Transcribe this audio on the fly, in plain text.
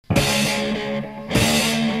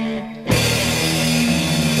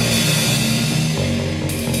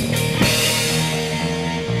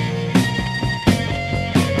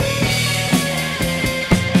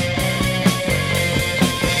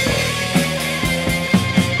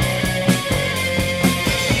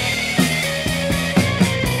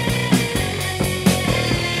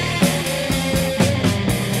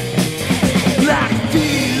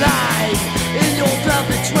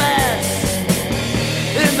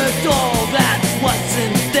all that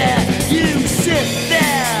wasn't there. You sit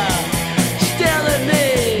there, staring at me.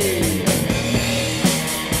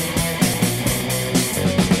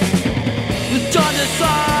 The dawn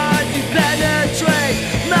decides you penetrate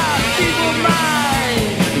my feeble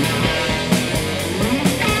mind.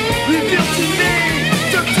 Reveal to me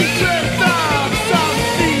some secrets of some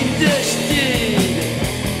fiendish deed.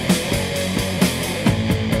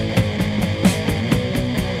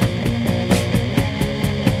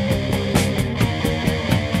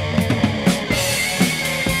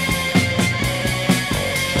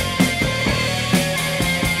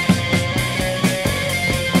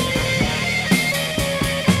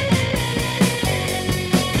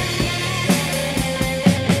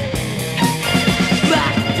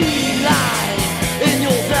 Black feline in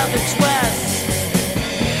your velvet dress.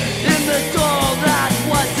 In the door that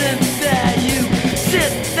wasn't there, you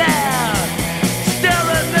sit there, stare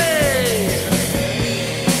at me.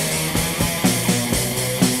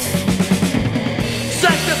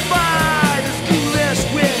 Sanctify this foolish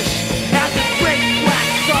wish, as the great black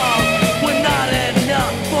song were not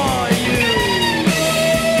enough for you.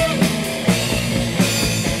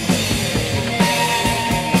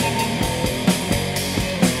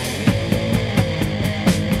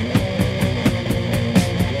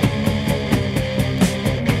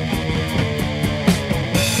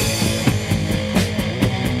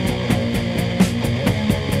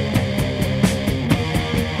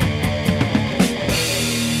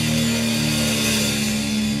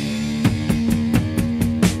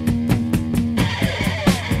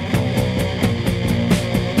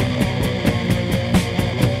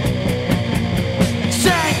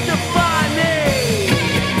 Sanctify me.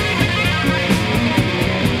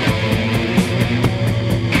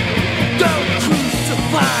 Don't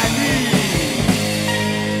crucify me.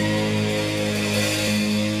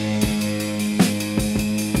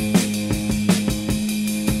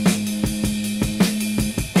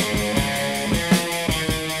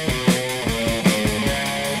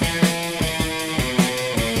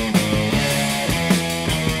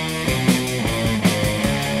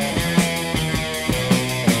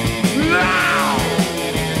 Now!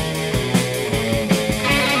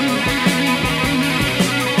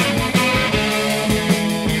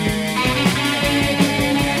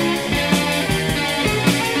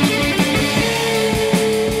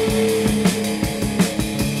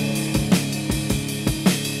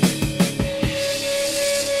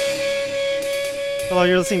 Hello,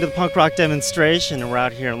 you're listening to the Punk Rock Demonstration, and we're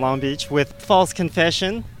out here in Long Beach with False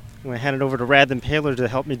Confession. I'm going to hand it over to Rad the Impaler to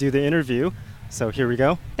help me do the interview. So here we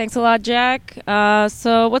go. Thanks a lot, Jack.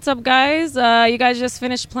 So what's up, guys? You guys just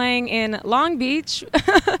finished playing in Long Beach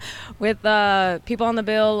with people on the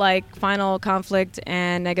bill like Final Conflict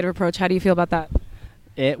and Negative Approach. How do you feel about that?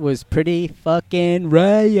 It was pretty fucking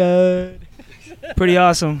riot. Pretty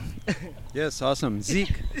awesome. Yes, awesome.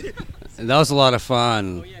 Zeke. That was a lot of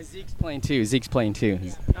fun. Oh yeah, Zeke's playing too.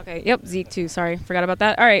 Okay, yep, Zeke too. Sorry, forgot about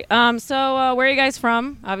that. All right, so where are you guys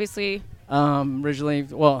from? Obviously. Originally,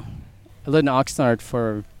 well, I lived in Oxnard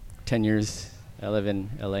for 10 years. I live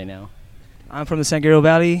in LA now. I'm from the San Gabriel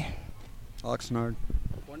Valley. Oxnard.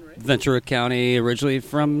 Ventura County, originally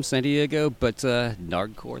from San Diego, but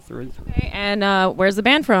Nardcore through. Okay, and where's the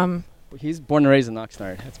band from? He's born and raised in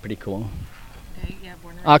Oxnard. That's pretty cool. Okay, yeah,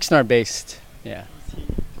 born and Oxnard based. Yeah.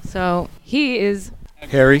 So he is.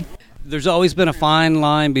 Harry. There's always been a fine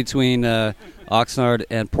line between Oxnard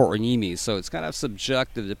and Port Hueneme, so it's kind of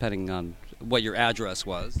subjective depending on what your address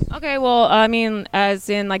was. Okay, well, I mean, as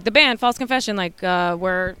in like the band, False Confession. Like,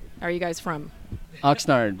 where are you guys from?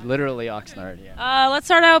 Oxnard, literally Oxnard. Yeah. Let's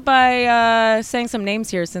start out by saying some names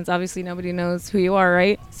here, since obviously nobody knows who you are,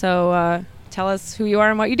 right? So tell us who you are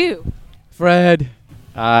and what you do. Fred.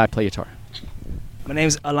 I play guitar. My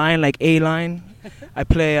name's Align, like A-Line. I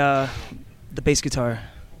play the bass guitar.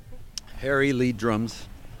 Harry, lead drums.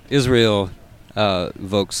 Israel,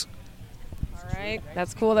 Vokes. All right,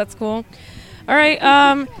 that's cool. That's cool. All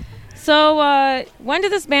right. So when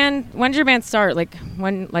did your band start? Like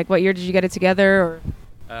what year did you get it together? Or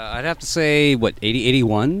I'd have to say, 80,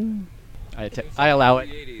 81? I allow it.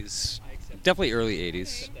 80s. Definitely early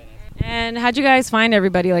 80s. and how'd you guys find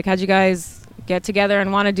everybody? Like, how'd you guys get together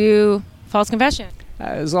and want to do False Confession?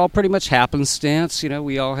 It was all pretty much happenstance. You know,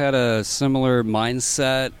 we all had a similar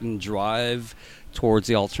mindset and drive towards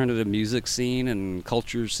the alternative music scene and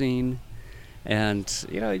culture scene. And,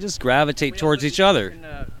 you know, you just gravitate towards each other.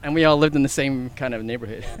 And we all lived in the same kind of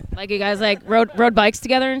neighborhood. Like, you guys, like, rode bikes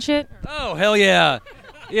together and shit? Oh, hell yeah.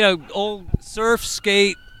 You know, old surf,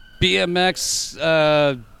 skate, BMX,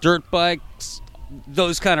 dirt bikes,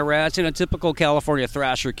 those kind of rats. You know, typical California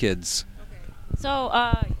thrasher kids. So,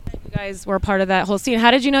 You guys were part of that whole scene.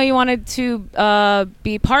 How did you know you wanted to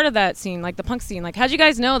be part of that scene, like the punk scene? Like, how did you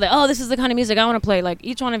guys know that, oh, this is the kind of music I want to play? Like,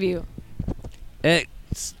 each one of you. It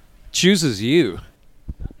chooses you.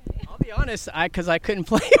 I'll be honest, because I couldn't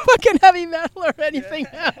play fucking heavy metal or anything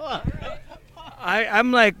else.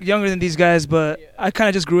 I'm like younger than these guys, but I kind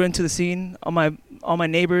of just grew into the scene. All my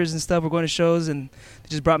neighbors and stuff were going to shows, and they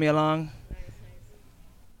just brought me along.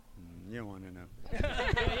 You don't want to know.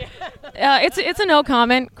 It's a no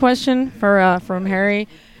comment question from Harry.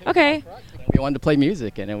 Okay. We wanted to play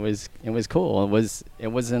music, and it was cool. It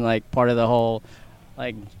wasn't like part of the whole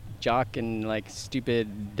like jock and like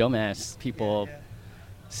stupid dumbass people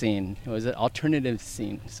scene. It was an alternative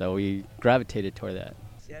scene, so we gravitated toward that.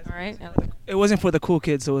 All right. It wasn't for the cool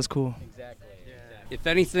kids, so it was cool. Exactly. If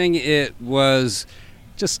anything, it was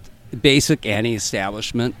just basic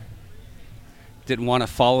anti-establishment. Didn't want to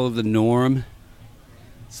follow the norm.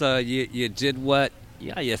 So you did what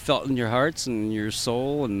you felt in your hearts and your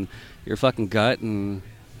soul and your fucking gut. And,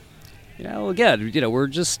 again, we're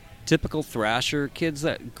just typical Thrasher kids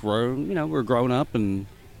that we're grown up, and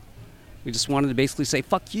we just wanted to basically say,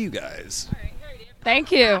 fuck you guys.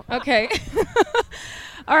 Thank you. Okay.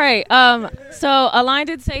 All right. So Align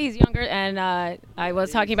did say he's younger, and I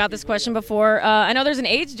was talking about this question before. I know there's an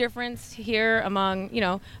age difference here among,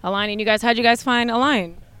 Align and you guys. How'd you guys find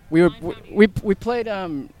Align? We played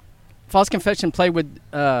False Confession played with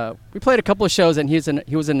we played a couple of shows, and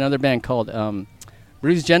he was in another band called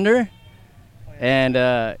Bruised Gender. And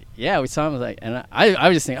we saw him and I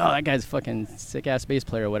was just thinking, oh, that guy's a fucking sick ass bass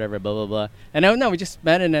player or whatever, blah blah blah. And no, we just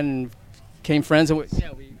met and then became friends, and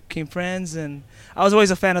we became friends, and I was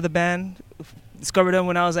always a fan of the band. Discovered them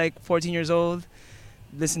when I was like 14 years old.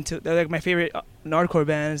 They're like my favorite hardcore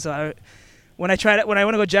band. So when I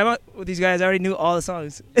want to go jam out with these guys, I already knew all the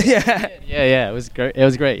songs. Yeah. It was great. It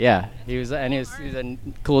was great. Yeah, he was a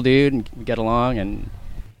cool dude, and we got along. And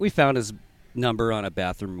we found his number on a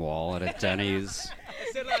bathroom wall at a Denny's.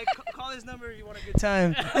 I said, call his number if you want a good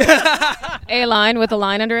time. A line with a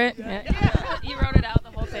line under it. Yeah. You wrote it out,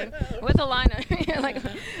 the whole thing with a line under it. You're like,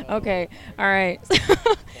 okay, all right.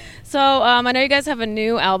 So I know you guys have a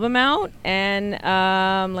new album out,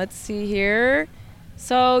 and let's see here.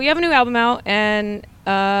 So you have a new album out, and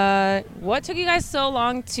what took you guys so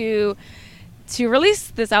long to release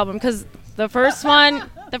this album? Because the first one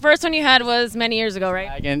you had was many years ago, right?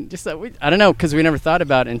 Again, just I don't know, because we never thought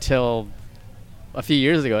about it until a few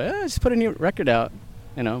years ago. Just put a new record out,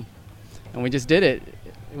 and we just did it.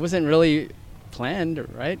 It wasn't really planned,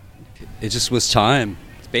 right? It just was time.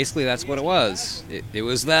 Basically, that's what it was. It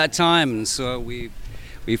was that time, and so we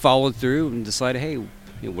followed through and decided, hey, what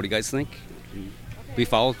do you guys think? And we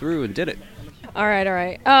followed through and did it. All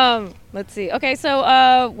right. Let's see. Okay,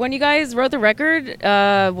 so when you guys wrote the record,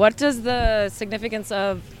 what does the significance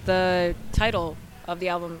of the title of the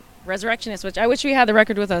album, Resurrectionist, which I wish we had the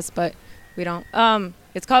record with us, but we don't.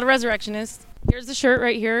 It's called Resurrectionist. Here's the shirt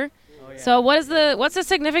right here. Oh, yeah. So what's the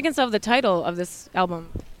significance of the title of this album?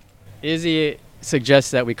 Izzy suggests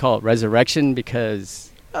that we call it Resurrection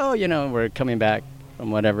because, we're coming back from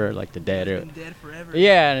whatever, like the dead. Been dead forever.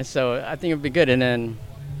 Yeah, and so I think it would be good. And then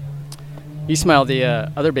Ismail, the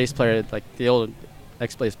other bass player, like the old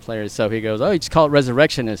ex-bass player, so he goes, you just call it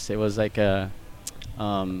Resurrectionist. It was like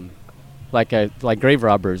like grave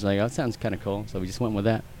robbers. Like, that sounds kind of cool. So we just went with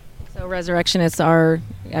that. So resurrectionists are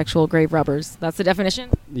actual grave robbers. That's the definition?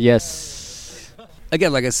 Yes.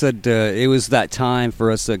 Again, like I said, it was that time for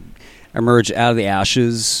us to emerge out of the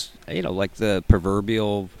ashes, like the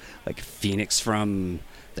proverbial like phoenix from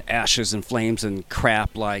the ashes and flames and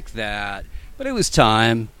crap like that. But it was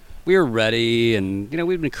time. We were ready, and,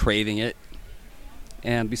 we've been craving it.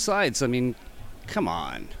 And besides, come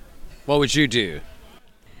on. What would you do?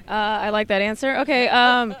 I like that answer. Okay,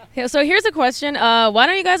 so here's a question. Why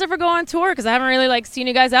don't you guys ever go on tour? Because I haven't really, seen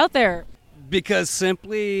you guys out there. Because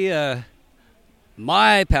simply,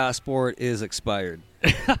 my passport is expired.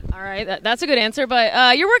 All right, that's a good answer,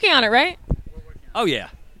 but you're working on it, right? Oh, yeah.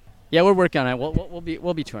 Yeah, we're working on it.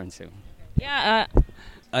 We'll be touring soon. Yeah.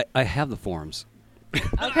 I have the forms.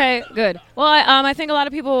 Okay, good. Well, I think a lot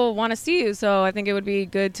of people want to see you, so I think it would be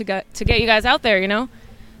good to get you guys out there,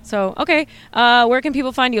 So, okay. Where can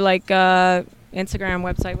people find you? Like Instagram,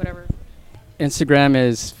 website, whatever? Instagram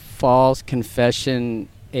is False Confession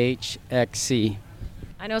HXC.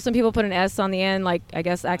 I know some people put an S on the end, like, I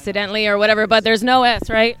guess, accidentally or whatever, but there's no S,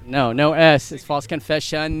 right? No S. It's False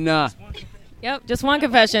Confession. Yep, just one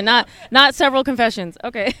confession, not several confessions.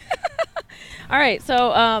 Okay. All right,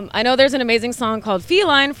 so I know there's an amazing song called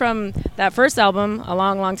Feline from that first album a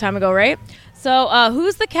long, long time ago, right? So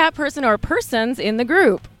who's the cat person or persons in the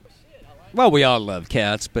group? Well, we all love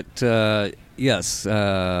cats, but yes,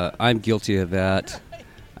 I'm guilty of that.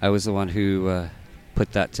 I was the one who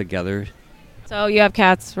put that together. So you have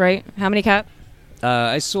cats, right? How many cats?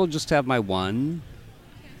 I still just have my one,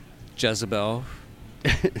 Jezebel.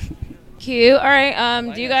 Cute. All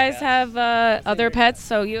right. Do you guys have other pets?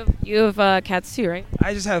 So you have cats too, right?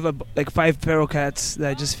 I just have like 5 feral cats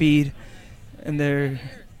that I just feed, and they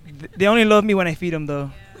only love me when I feed them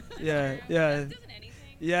though. Yeah, yeah,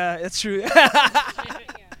 yeah. That's true. Do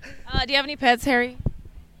you have any pets, Harry?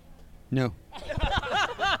 No.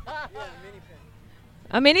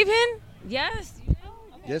 A mini pin? Yes.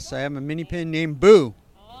 Yes, I have a mini pin named Boo.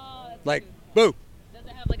 Like Boo. Does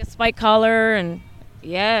it have like a spike collar and?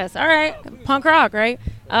 Yes. All right. Punk rock, right?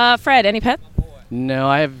 Fred, any pets? No,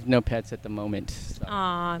 I have no pets at the moment. So.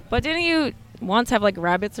 Aw, but didn't you once have like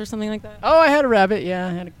rabbits or something like that? Oh, I had a rabbit. Yeah, I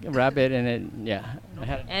had a rabbit, and I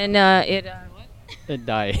had And it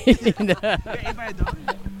died.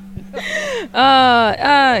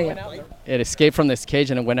 yeah. It escaped from this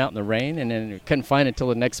cage and it went out in the rain, and then we couldn't find it until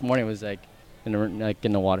the next morning. It was like in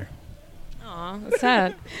the water. Aw, that's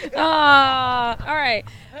sad. All right.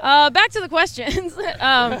 Back to the questions.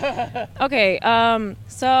 Okay.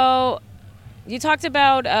 So you talked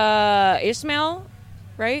about Ishmael,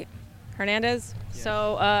 right? Hernandez. Yes.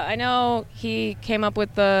 So I know he came up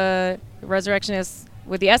with the Resurrectionists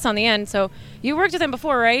with the S on the end. So you worked with him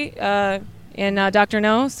before, right? In Dr.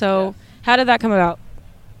 No. So yes. How did that come about?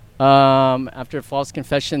 After False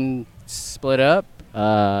Confession split up,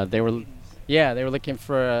 they were looking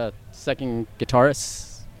for a second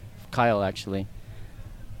guitarist, Kyle actually,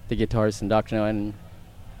 the guitarist in Dr. No, and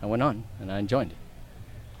I went on and I joined.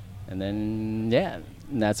 And then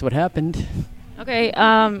and that's what happened. Okay,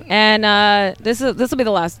 and this will be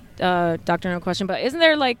the last Dr. No question, but isn't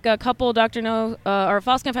there like a couple Dr. No or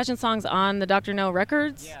False Confession songs on the Dr. No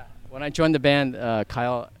records? Yeah. When I joined the band,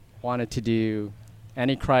 Kyle wanted to do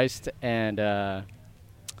Antichrist and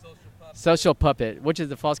Social Puppet, which is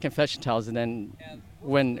the False Confession titles. And then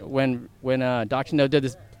when Dr. No did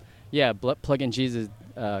this, Plug in Jesus,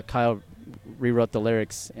 Kyle rewrote the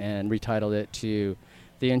lyrics and retitled it to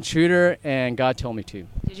The Intruder and God Told Me To.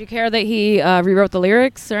 Did you care that he rewrote the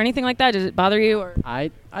lyrics or anything like that? Did it bother you? Or I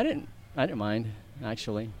didn't mind,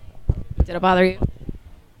 actually. Did it bother you?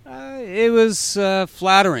 It was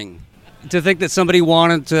flattering to think that somebody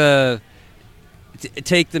wanted to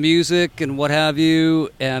take the music and what have you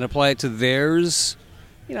and apply it to theirs.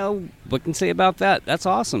 You know, what can you say about that? That's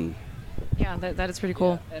awesome. Yeah, that is pretty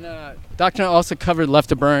cool. Yeah. And Dr. No also covered Left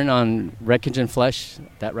to Burn on Wreckage and Flesh,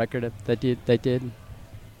 that record that did.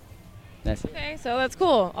 Nice. Okay, so that's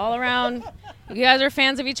cool. All around, you guys are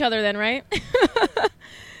fans of each other then, right?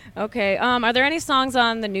 Okay. Are there any songs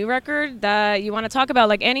on the new record that you want to talk about?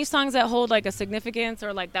 Like any songs that hold like a significance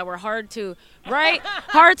or like that were hard to write,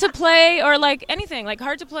 hard to play, or like anything, like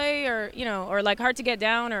hard to play or, or like hard to get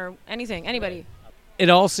down or anything, anybody? In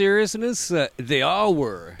all seriousness, they all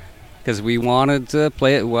were because we wanted to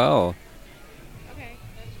play it well. Okay.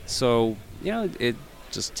 So, it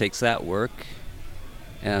just takes that work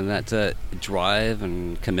and that drive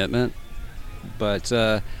and commitment. But,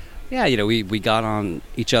 we got on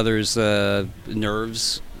each other's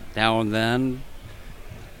nerves now and then,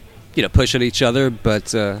 pushing each other.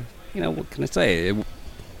 But, what can I say?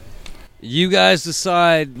 You guys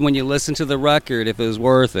decide when you listen to the record if it was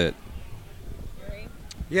worth it.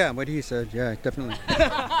 Yeah, what he said. Yeah, definitely.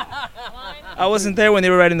 I wasn't there when they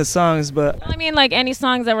were writing the songs, but I mean, like any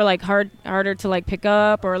songs that were like harder to like pick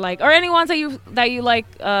up, or any ones that you like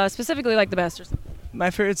specifically like the best or something. my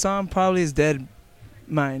favorite song probably is Dead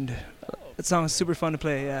Mind. That song is super fun to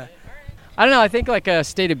play, yeah. I don't know, I think like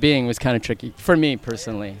State of Being was kind of tricky for me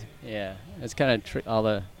personally. Yeah, it's kind of all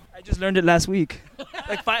the... I just learned it last week.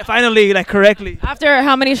 Like finally, like correctly. After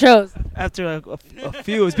how many shows? After a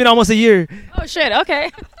few. It's been almost a year. Oh shit,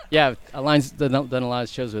 okay. Yeah, Alion's done a lot of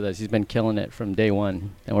shows with us. He's been killing it from day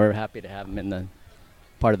one, and we're happy to have him in the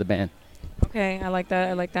part of the band. Okay, I like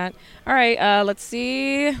that. All right, let's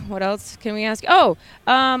see. What else can we ask? Oh,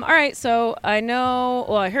 all right. So I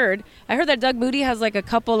heard that Doug Moody has like a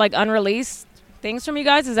couple like unreleased things from you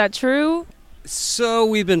guys. Is that true? So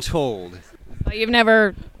we've been told. But you've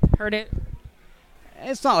never heard it?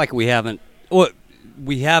 It's not like we haven't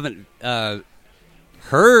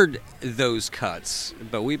heard those cuts,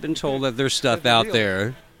 but we've been told that there's stuff out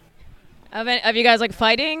there. Have you guys like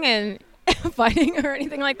fighting or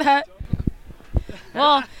anything like that?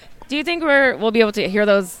 Well, do you think we'll be able to hear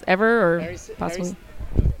those ever, or possibly?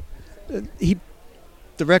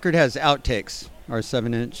 The record has outtakes, our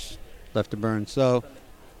 7-inch Left to Burn. So,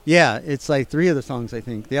 yeah, it's like 3 of the songs, I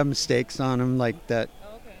think. They have mistakes on them like that.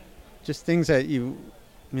 just things that you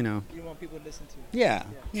know. You want people to listen to. Yeah.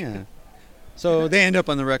 So they end up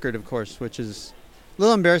on the record, of course, which is a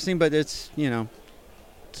little embarrassing, but it's,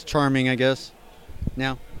 it's charming, I guess.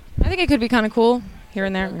 Now. I think it could be kind of cool here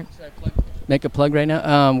and there. Make a plug right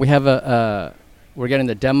now. We have we're getting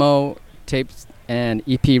the demo tapes and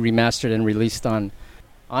EP remastered and released on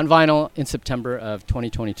vinyl in September of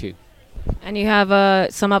 2022. And you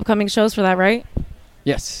have some upcoming shows for that, right?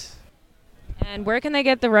 Yes. And where can they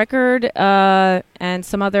get the record and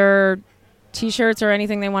some other T-shirts or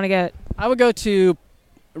anything they want to get? I would go to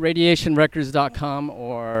radiationrecords.com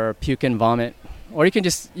or Puke and Vomit, or you could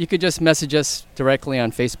just message us directly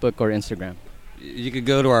on Facebook or Instagram. You could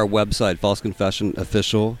go to our website, False Confession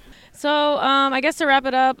Official. So I guess to wrap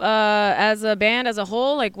it up, as a band as a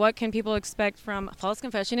whole, like what can people expect from False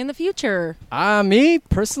Confession in the future? Me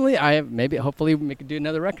personally, hopefully we could do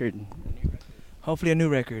another record. Hopefully a new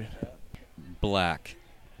record. Black.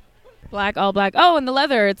 Black, all black. Oh, and the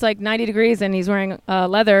leather. It's like 90 degrees and he's wearing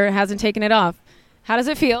leather, hasn't taken it off. How does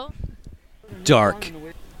it feel? Dark.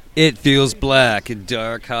 It feels black and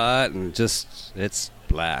dark, hot, and it's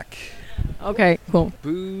black. Okay, cool.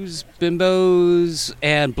 Booze, bimbos,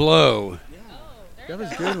 and blow. That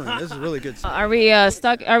was a good one. This is really good stuff. Are we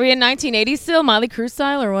stuck? Are we in 1980s still, Motley Crue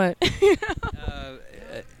style, or what?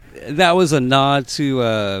 That was a nod to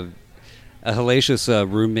a hellacious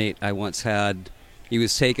roommate I once had. He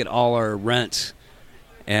was taking all our rent,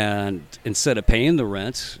 and instead of paying the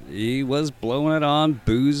rent, he was blowing it on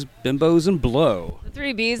booze, bimbos, and blow. The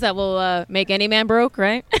 3 Bs that will make any man broke,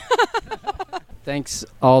 right? Thanks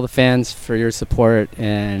all the fans for your support,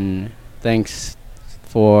 and thanks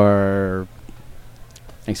for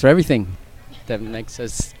everything that makes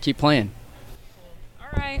us keep playing. All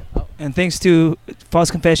right. And thanks to False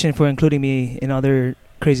Confession for including me in all their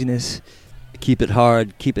craziness. Keep it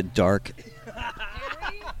hard, keep it dark.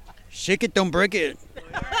 Shake it, don't break it.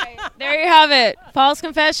 All right. There you have it. False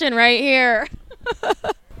Confession right here.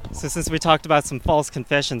 So since we talked about some False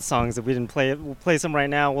Confession songs that we didn't play, we'll play some right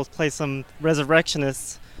now. We'll play some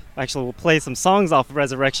Resurrectionists. Actually, we'll play some songs off of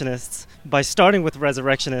Resurrectionists by starting with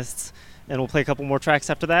Resurrectionists, and we'll play a couple more tracks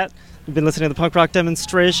after that. We've been listening to the punk rock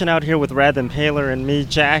demonstration out here with Rad the Impaler and me,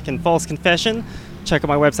 Jack, and False Confession. Check out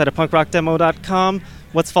my website at punkrockdemo.com.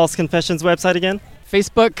 What's False Confession's website again?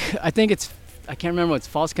 Facebook, I can't remember what's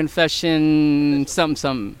False Confession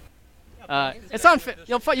something. It's on.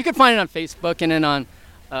 You can find it on Facebook, and then on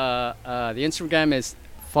the Instagram is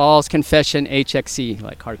False Confession HXC,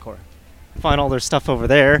 like hardcore. Find all their stuff over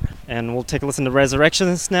there, and we'll take a listen to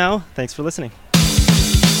Resurrectionists now. Thanks for listening.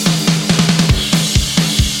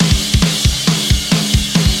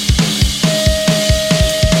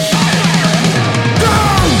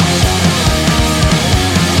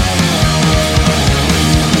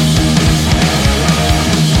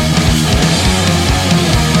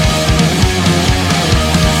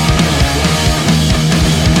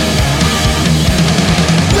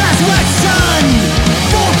 Resurrection,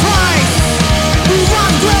 for price,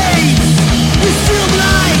 we steal the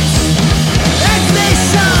night.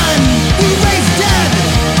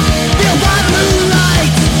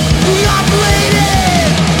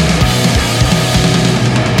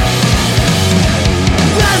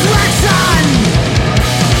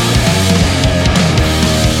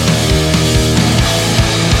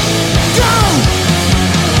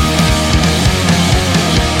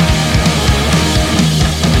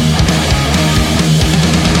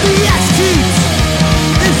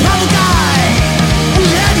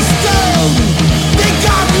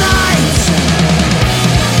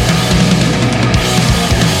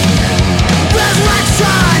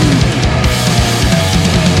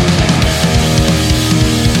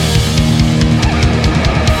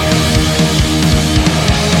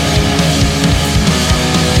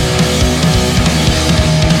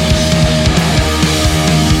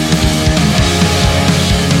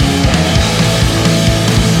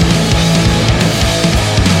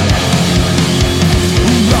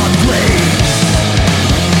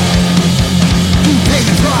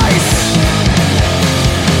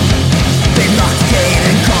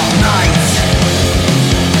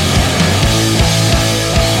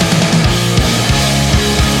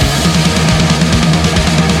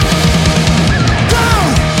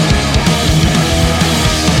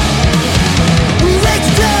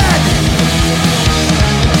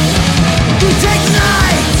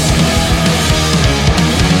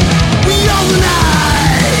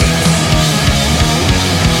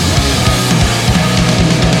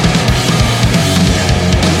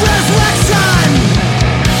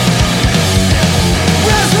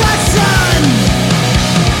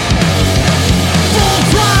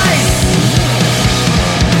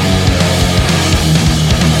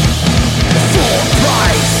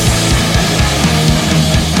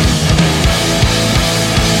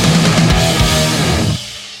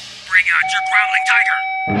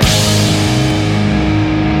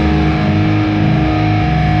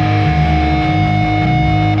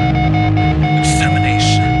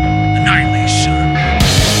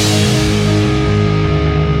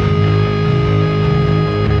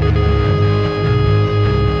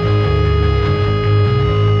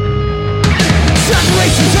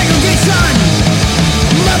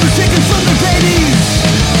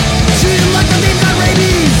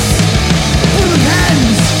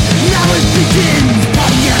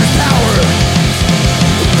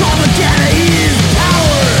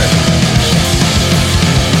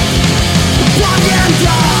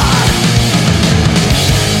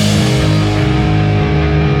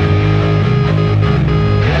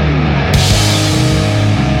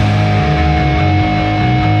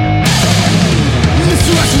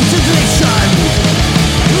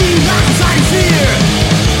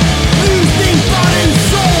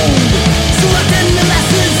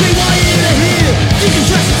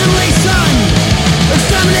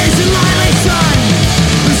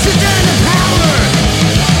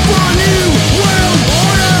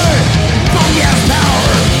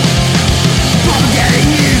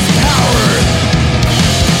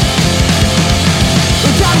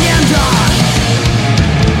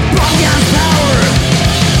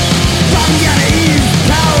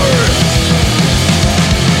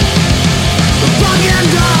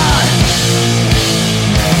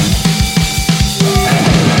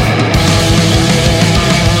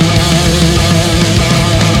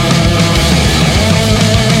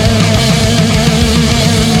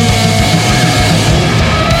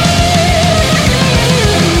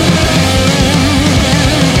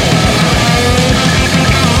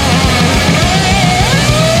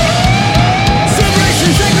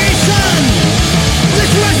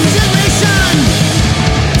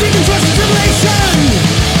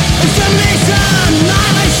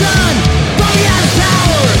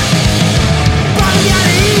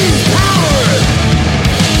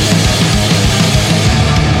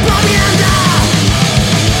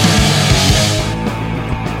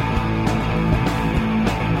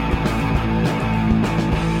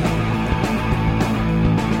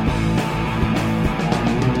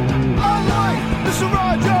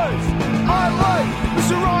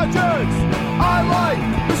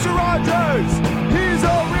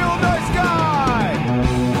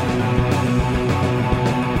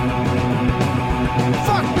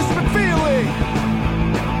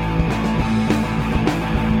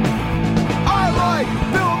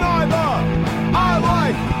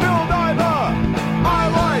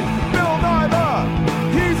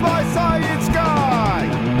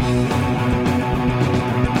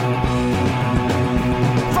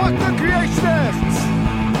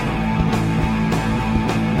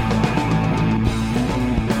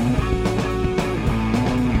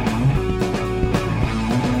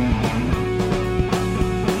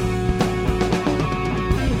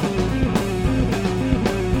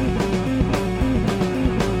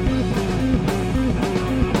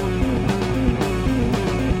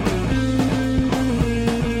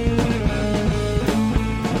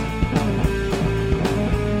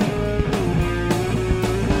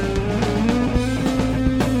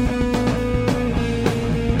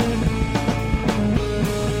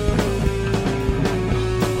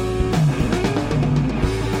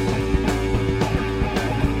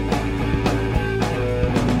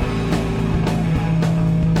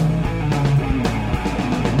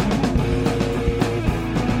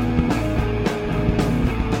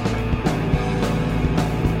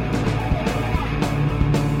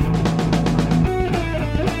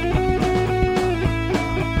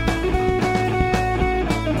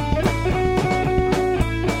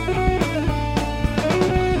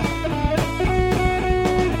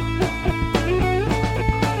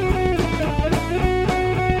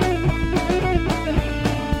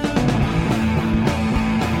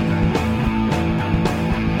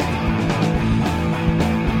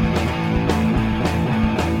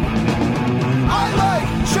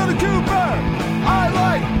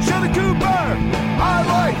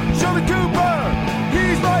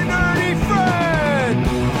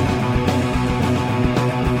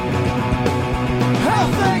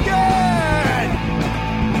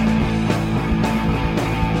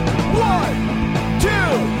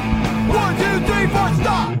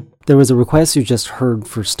 There was a request you just heard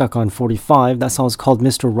for Stuck on 45. That song is called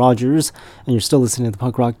Mr. Rogers, and you're still listening to the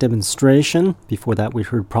punk rock demonstration. Before that, we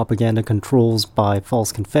heard Propaganda Controls by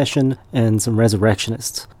False Confession and some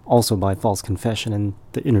Resurrectionists, also by False Confession, and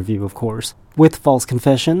the interview, of course, with False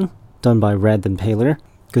Confession, done by Rad the Impaler.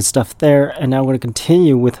 Good stuff there, and now we're going to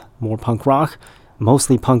continue with more punk rock,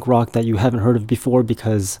 mostly punk rock that you haven't heard of before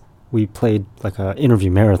because we played like an interview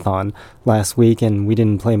marathon last week and we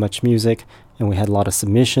didn't play much music, and we had a lot of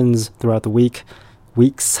submissions throughout the weeks,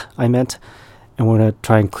 and we're going to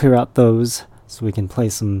try and clear out those so we can play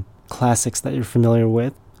some classics that you're familiar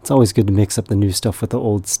with. It's always good to mix up the new stuff with the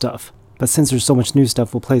old stuff. But since there's so much new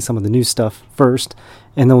stuff, we'll play some of the new stuff first,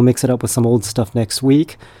 and then we'll mix it up with some old stuff next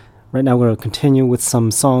week. Right now we're going to continue with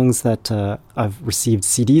some songs that I've received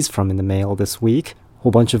CDs from in the mail this week. A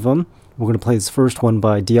whole bunch of them. We're going to play this first one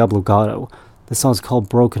by Diablo Gatto. This song's called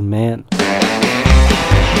Broken Man.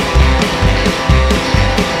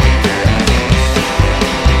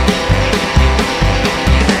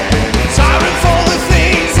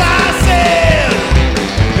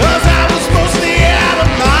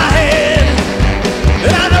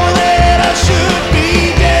 Should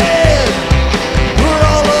be dead, but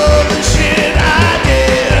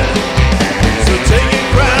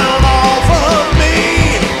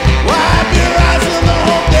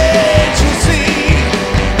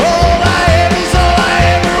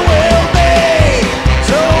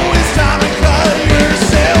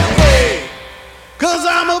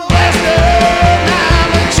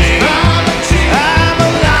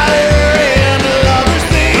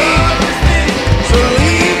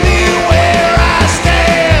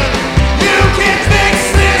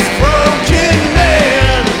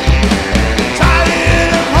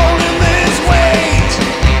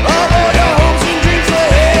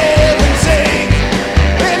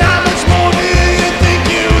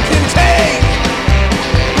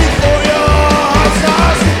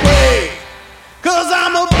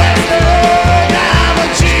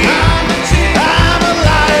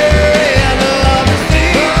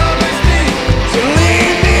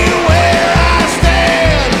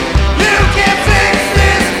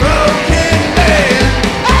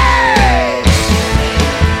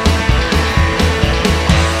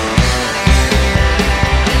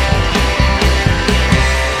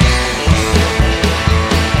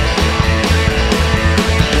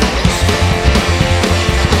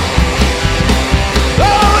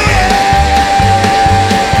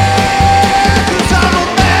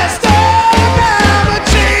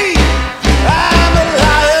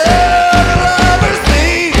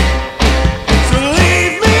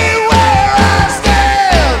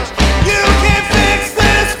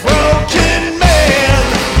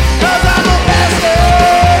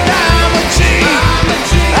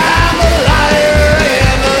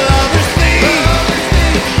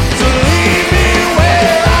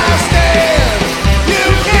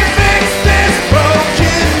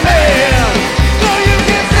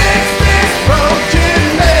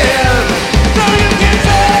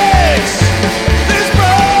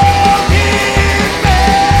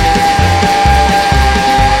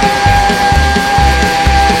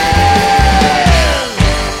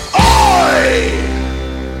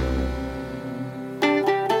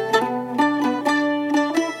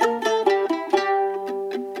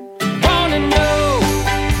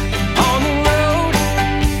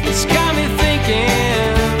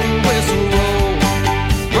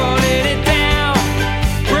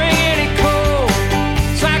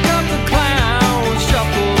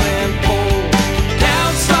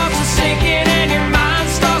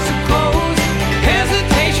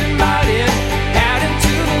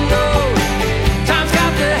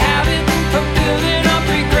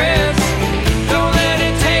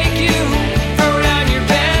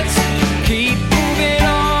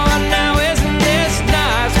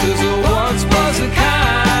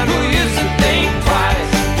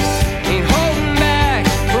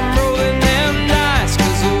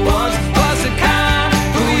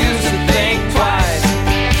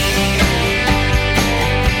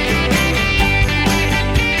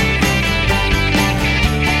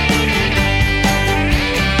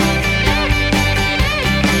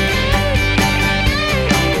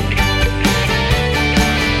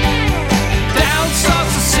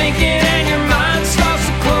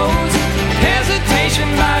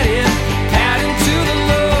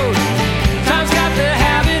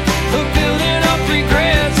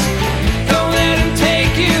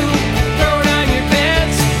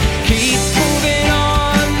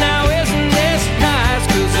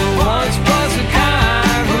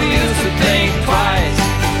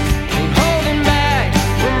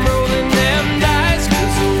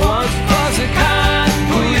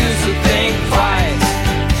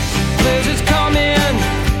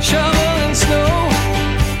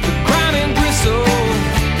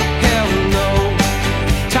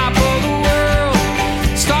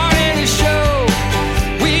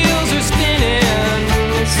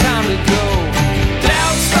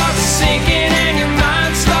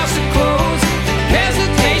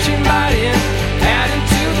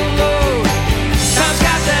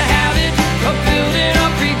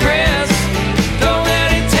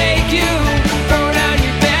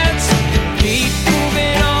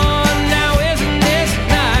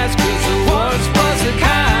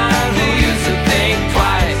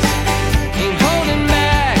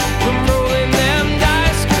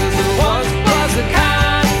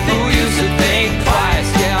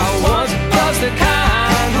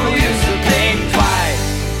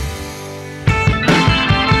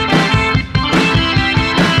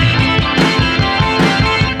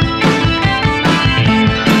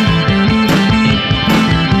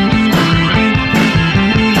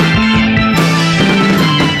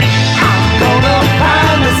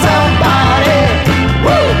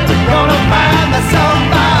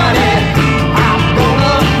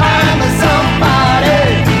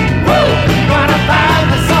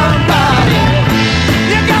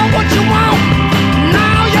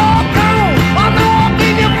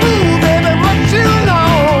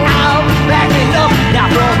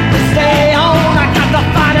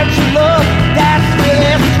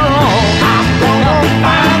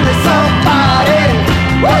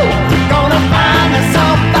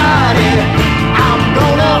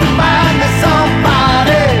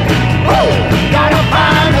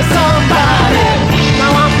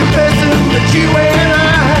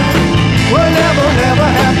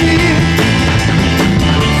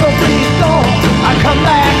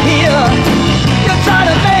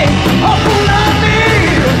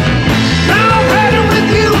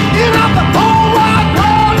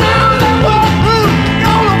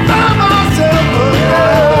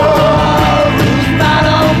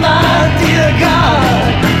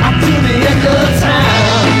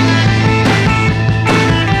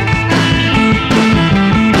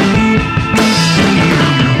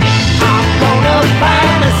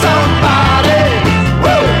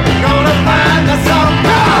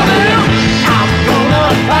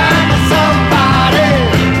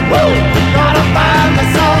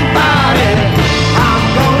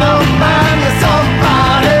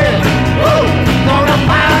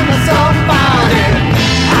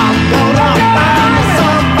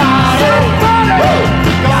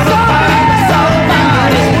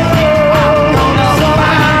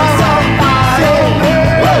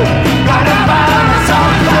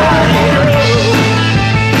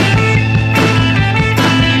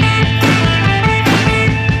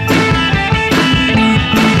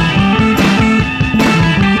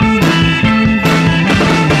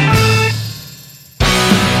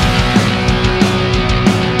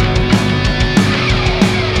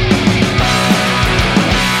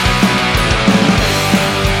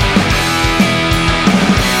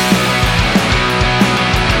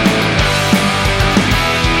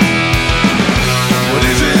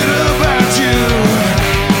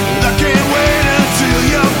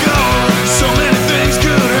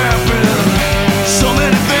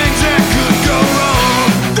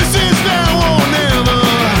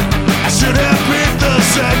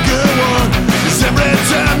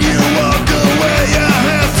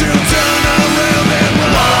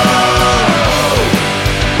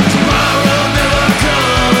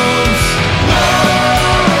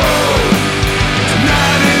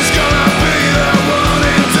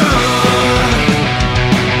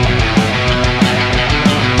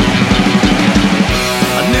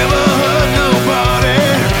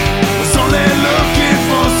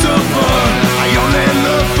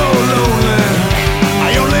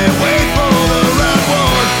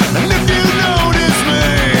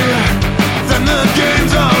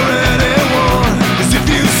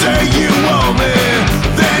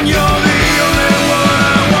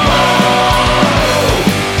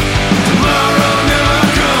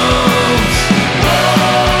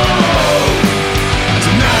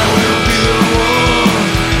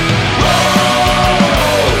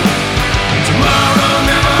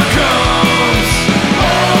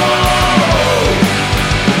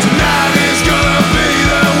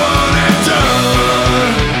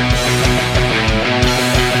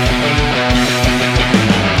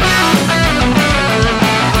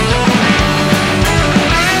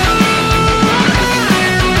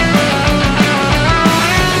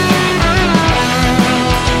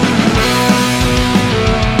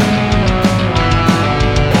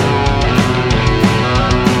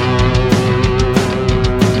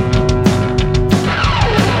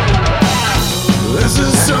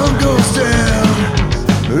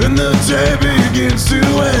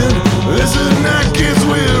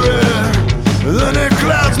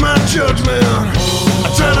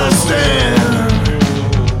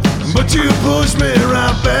push me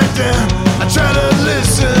right back down. I try to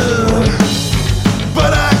listen,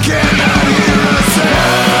 but I cannot hear a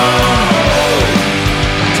sound.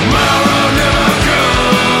 Tomorrow never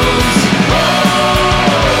comes. Oh,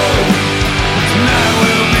 tonight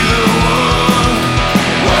will be the one.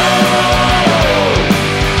 Whoa,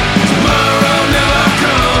 tomorrow never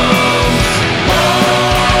comes. Oh,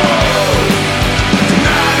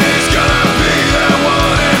 tonight is gonna be that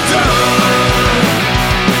one and done.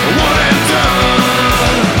 One and done.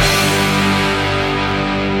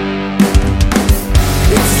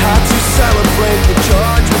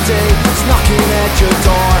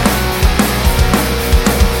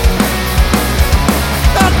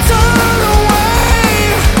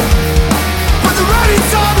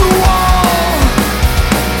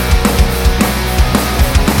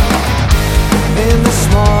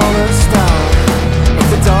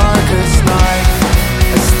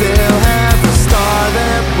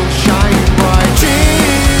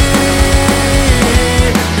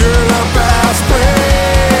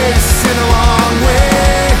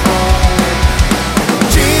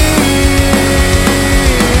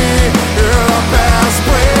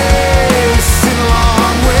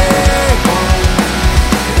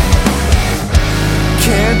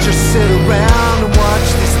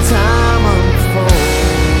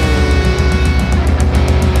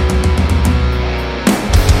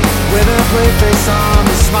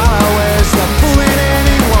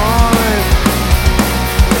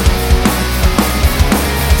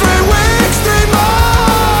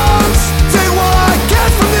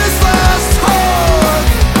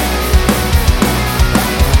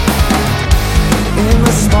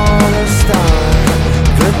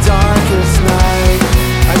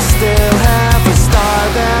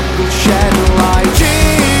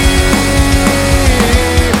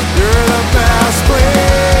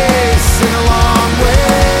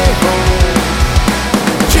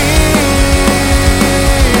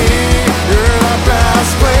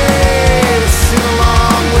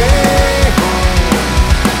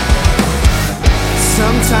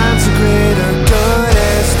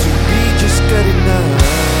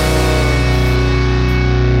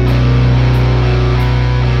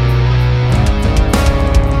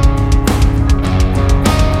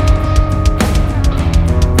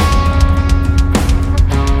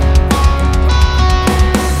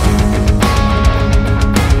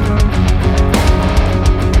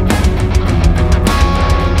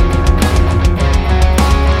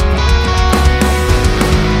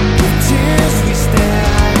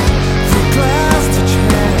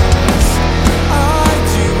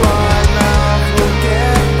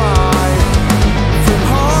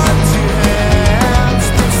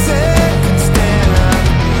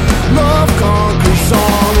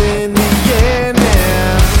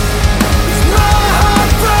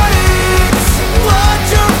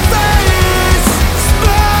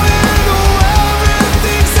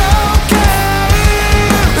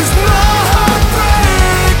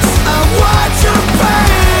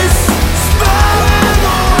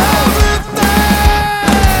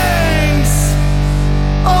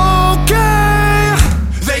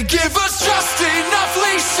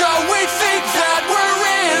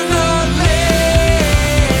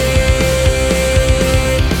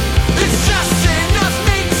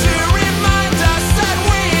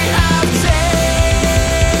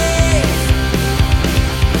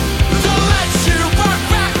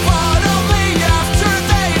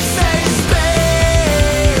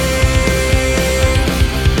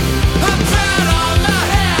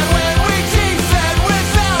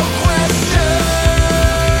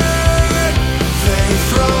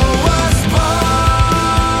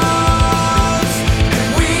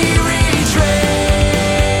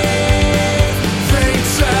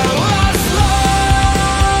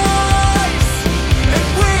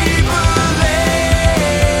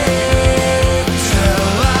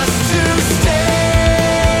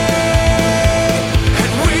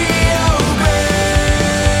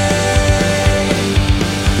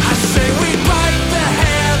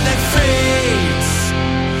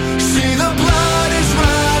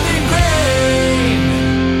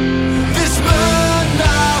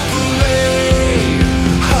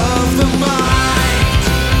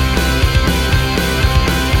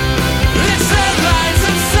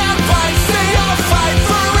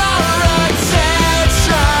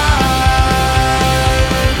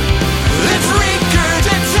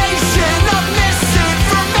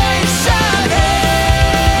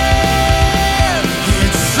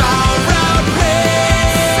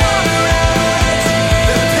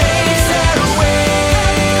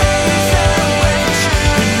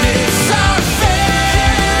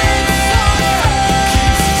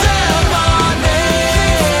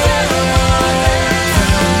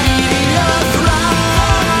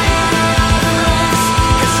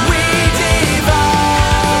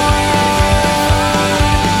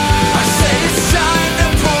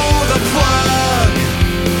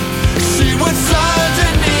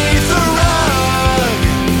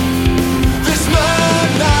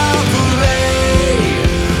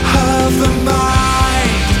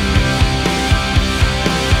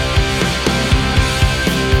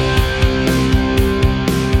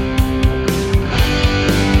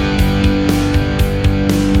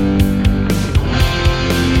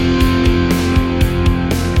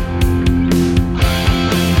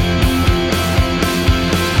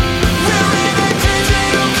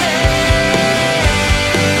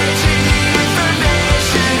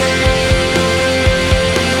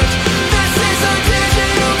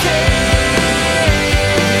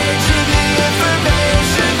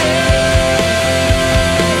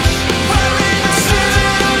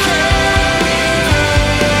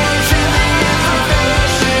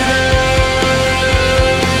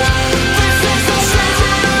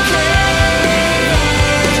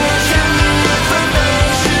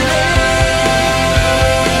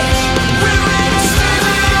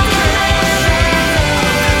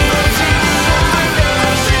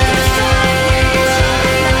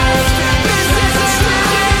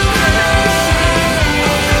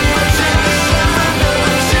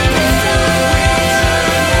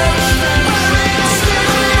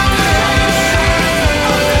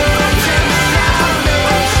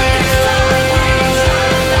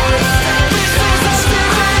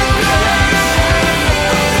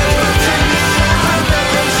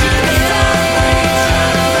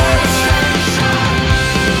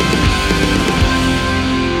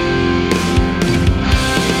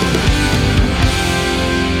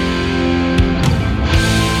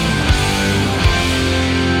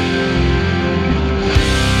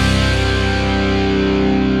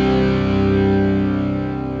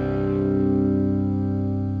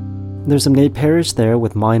 There's some Nate Parrish there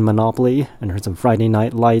with Mind Monopoly, and heard some Friday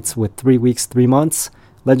Night Lights with 3 Weeks, 3 Months.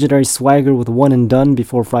 Legendary Swagger with One and Done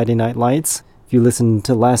before Friday Night Lights. If you listened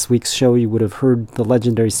to last week's show, you would have heard the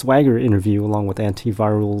Legendary Swagger interview along with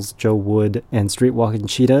Antiviral's Joe Wood and Streetwalking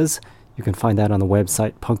Cheetahs. You can find that on the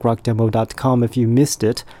website punkrockdemo.com if you missed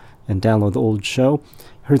it, and download the old show.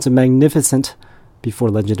 Heard some Magnificent before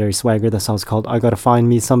Legendary Swagger. The song's called I Gotta Find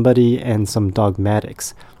Me Somebody, and some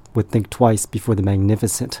Dogmatics with Think Twice before the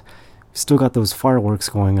Magnificent. We've still got those fireworks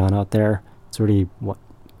going on out there. It's already,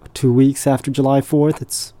 2 weeks after July 4th?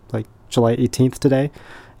 It's like July 18th today,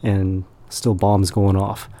 and still bombs going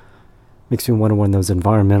off. Makes me wonder when those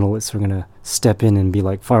environmentalists are going to step in and be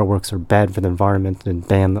like, fireworks are bad for the environment, and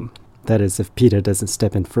ban them. That is, if PETA doesn't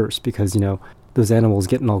step in first, because, those animals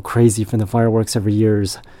getting all crazy from the fireworks every year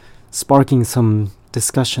is sparking some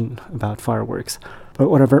discussion about fireworks. But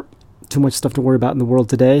whatever. Too much stuff to worry about in the world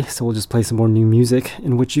today, so we'll just play some more new music,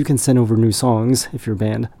 in which you can send over new songs if you're a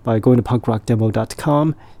band by going to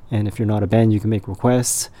punkrockdemo.com, and if you're not a band, you can make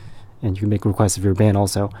requests, and you can make requests if you're a band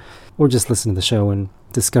also, or just listen to the show and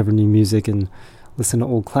discover new music and listen to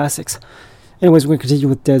old classics. Anyways, we're going to continue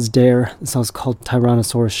with Des Dare. The song's called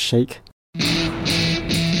Tyrannosaurus Shake.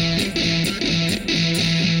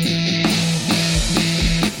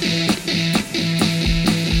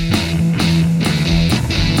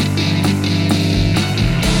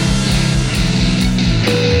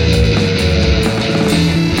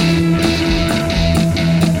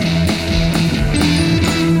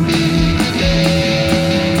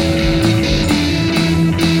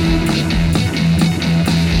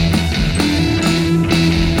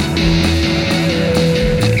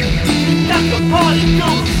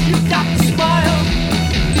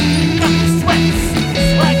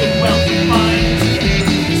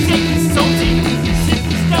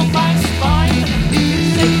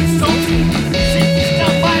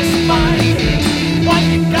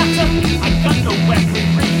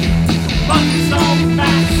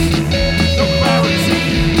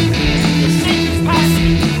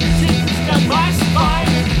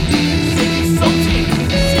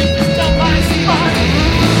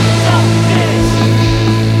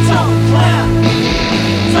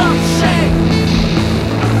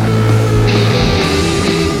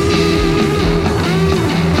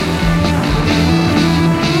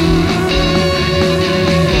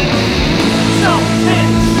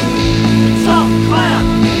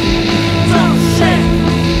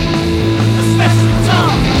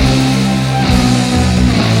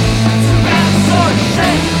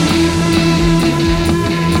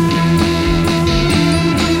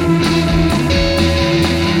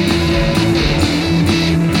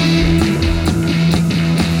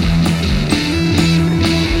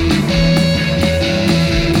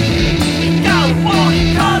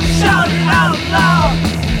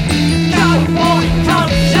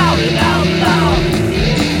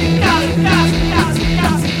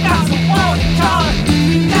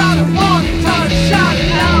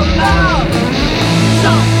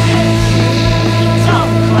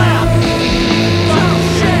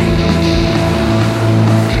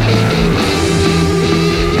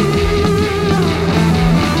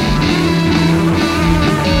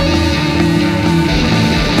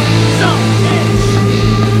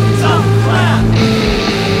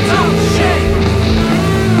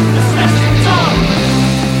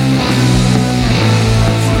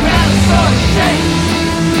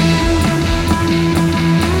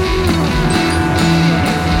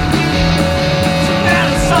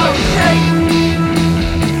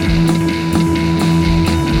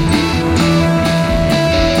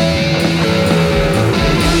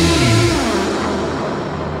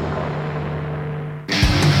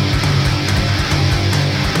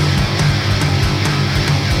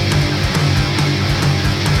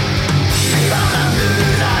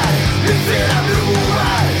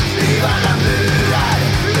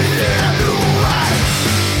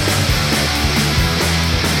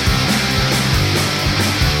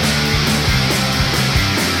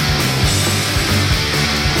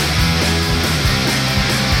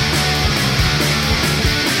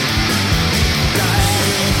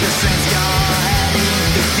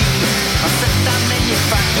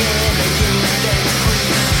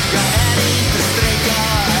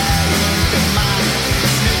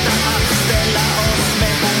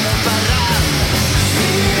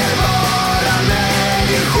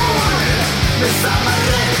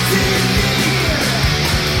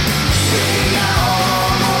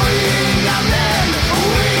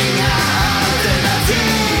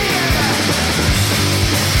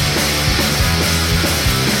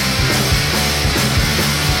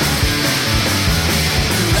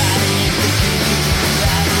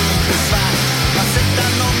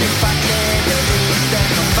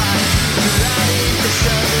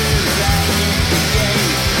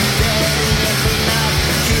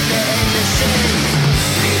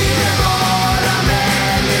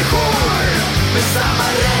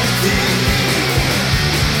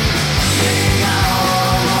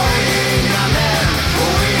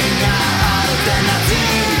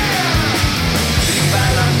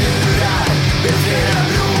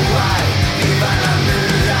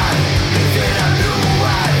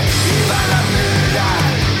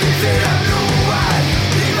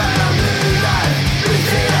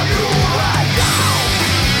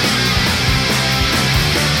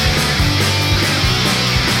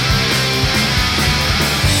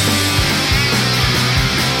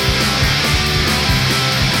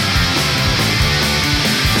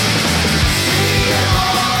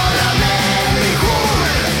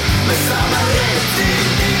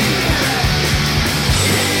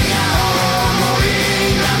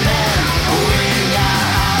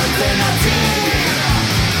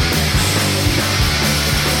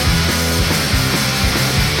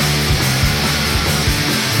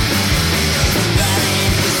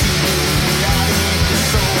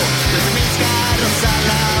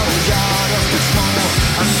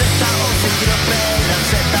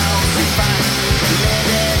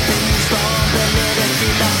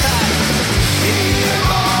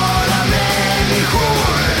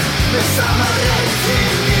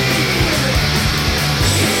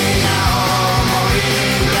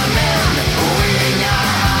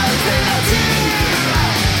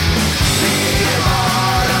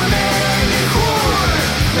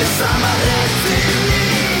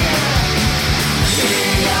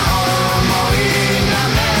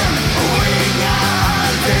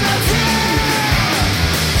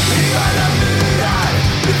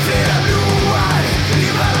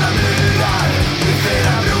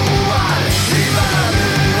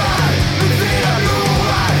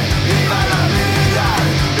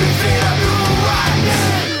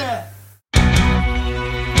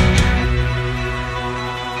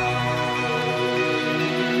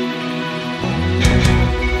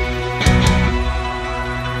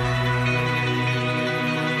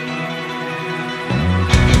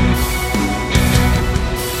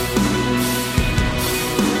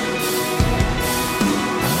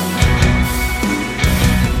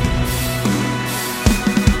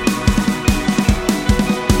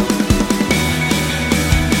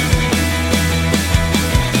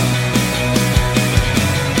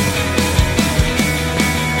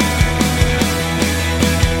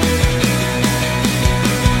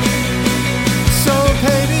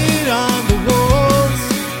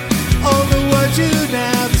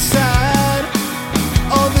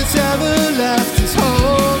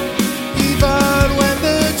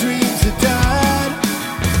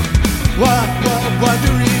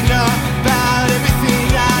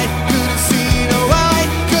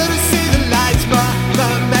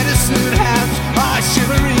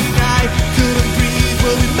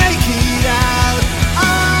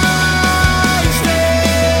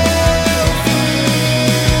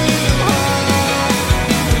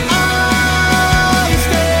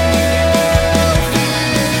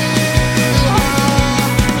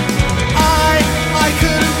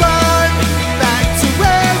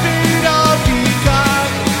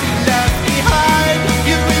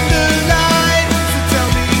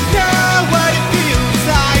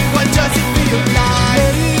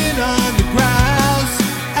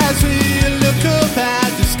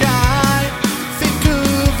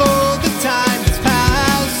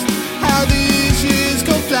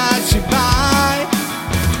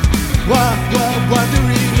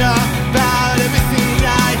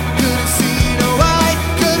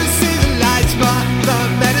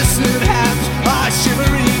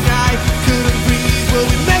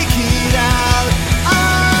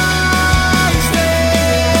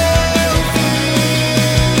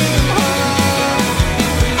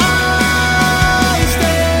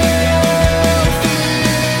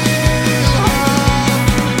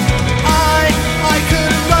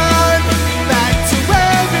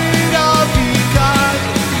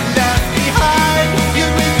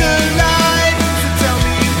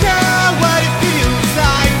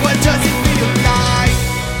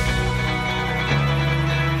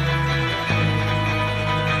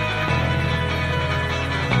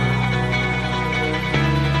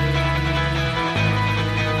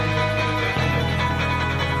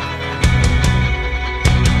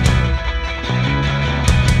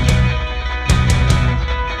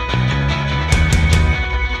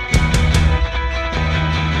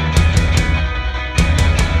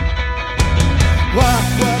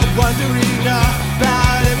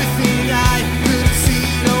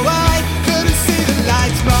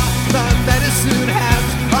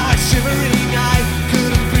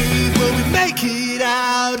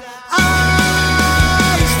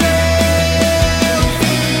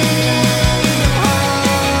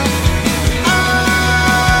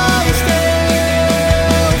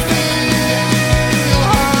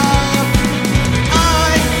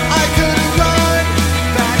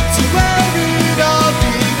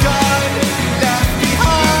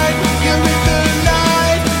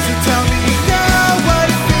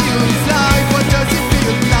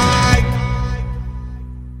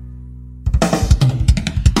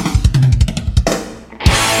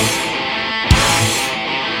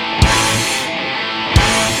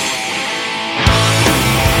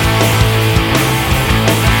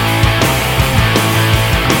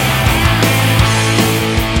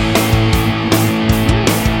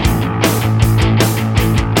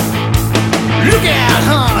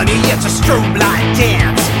 strobe light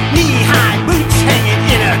dance, knee-high boots hanging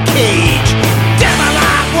in a cage.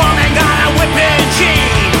 Devil-like woman got a whipping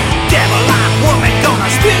chain. Devil-like woman gonna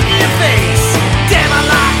spit in your face.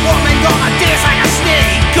 Devil-like woman gonna dance like a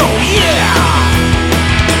snake. Oh yeah!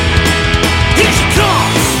 Here she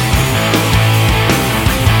comes.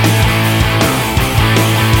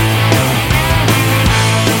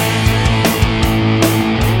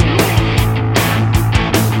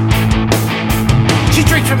 She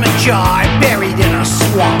drinks from a jar buried in a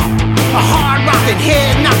swamp. A hard-rocking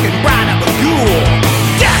head knocking bright up a ghoul.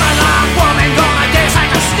 Devil-like woman gonna dance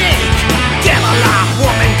like a snake. Devil-like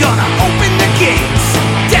woman gonna open the gates.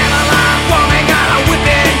 Devil-like woman got a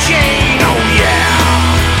whipping chain. Oh yeah!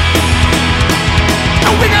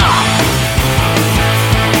 Open up!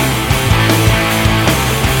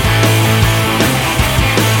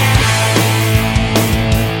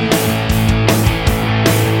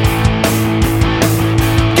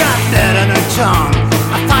 Got blood on her tongue,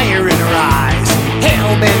 a fire in her eyes.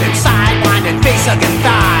 Hell-bending, sidewinding, face-hugging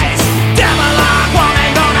thighs. Devil-like woman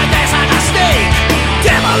gonna dance like a snake.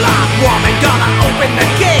 Devil-like woman gonna open the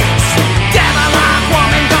gates. Devil-like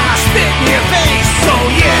woman gonna spit in your face. Oh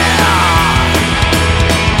yeah!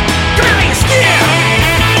 Come here, make a steal!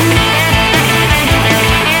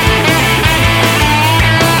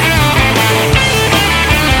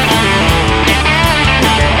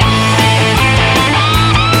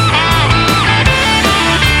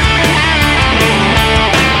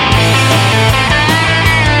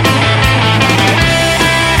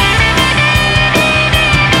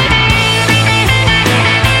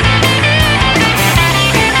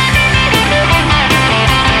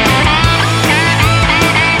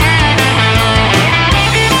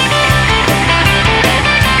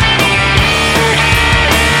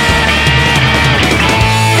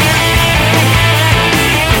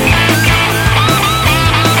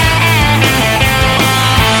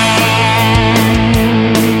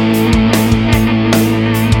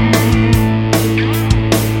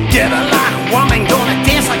 Devil-like woman gonna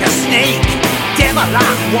dance like a snake.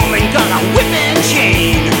 Devil-like woman gonna whip and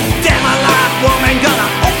chain. Devil-like woman gonna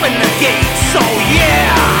open the gates. Oh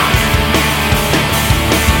yeah!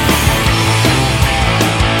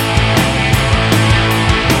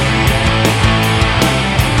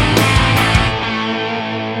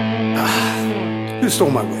 Who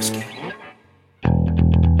stole my whiskey?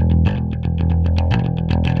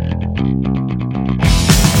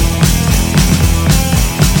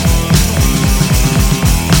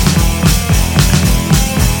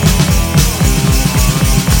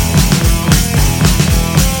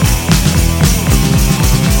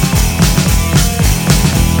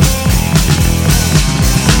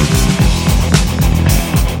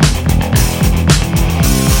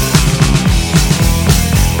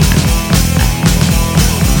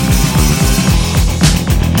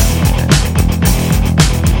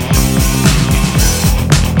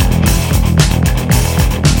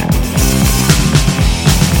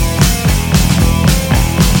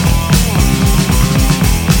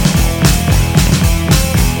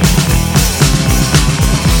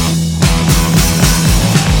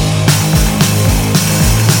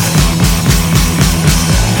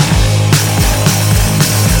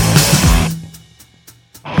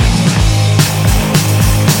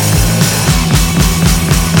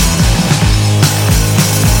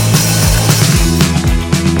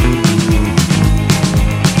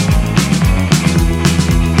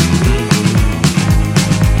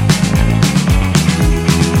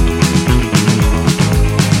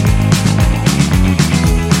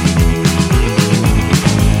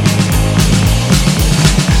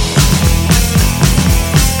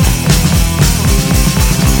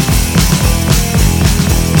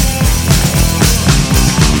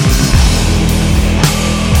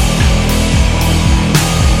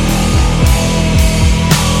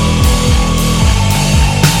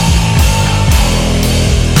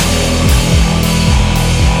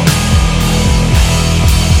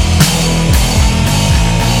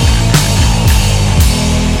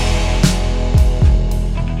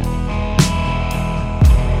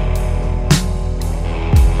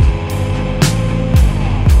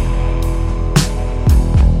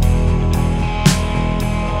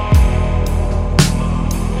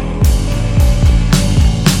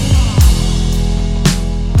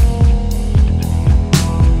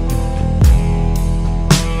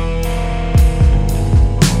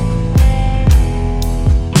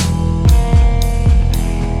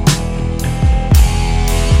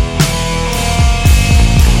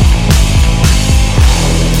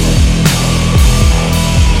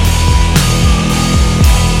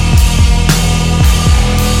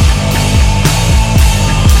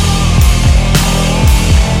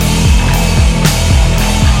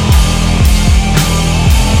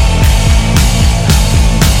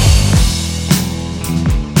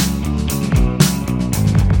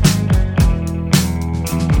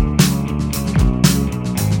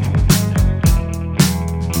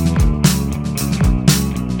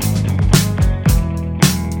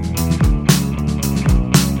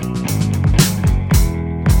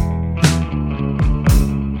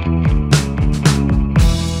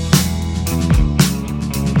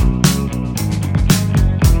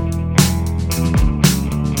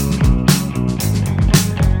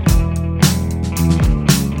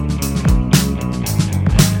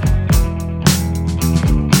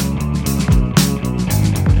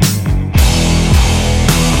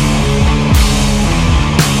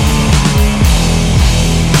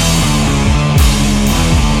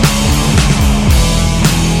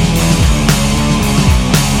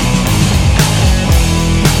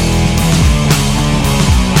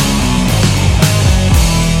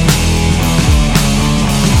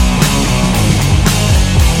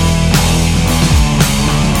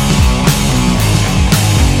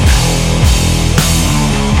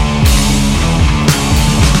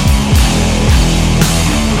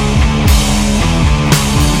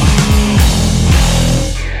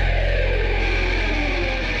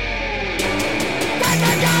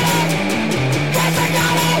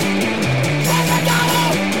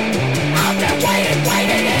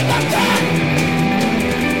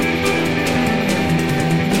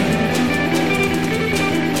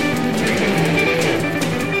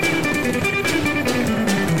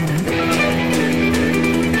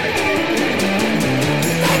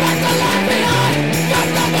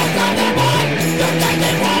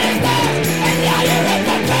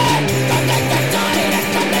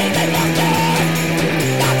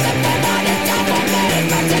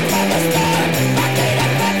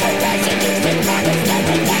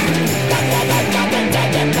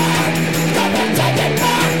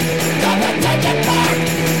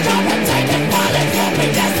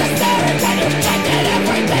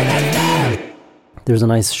 There's a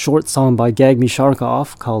nice short song by Gag Me Shark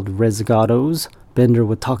Off called Rezgados. Bender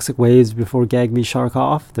with Toxic Waves before Gag Me Shark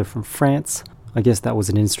Off. They're from France. I guess that was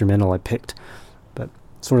an instrumental I picked. But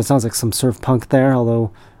sort of sounds like some surf punk there,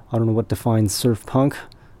 although I don't know what defines surf punk.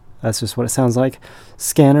 That's just what it sounds like.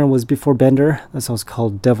 Scanner was before Bender. That song's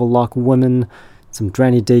called Devil Lock Woman. Some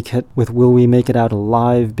Dranny Dayket with Will We Make It Out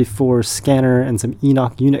Alive before Scanner, and some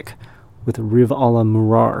Enoch Eunuch with Riv Allah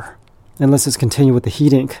Murar. And let's just continue with the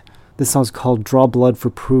Heat Inc. This song's called Draw Blood for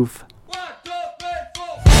Proof.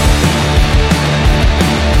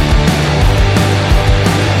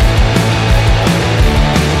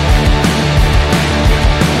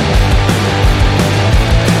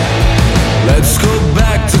 Let's go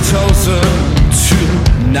back to Tulsa to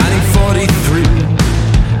 1943.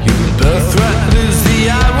 Your birthright is the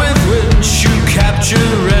eye with which you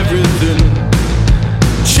capture everything.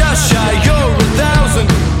 Just shy you're 1,000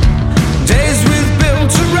 days we've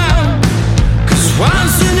built around. 'Cause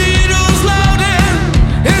once the needle's loaded,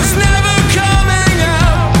 it's never coming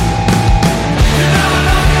out. You know I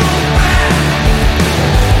love your man,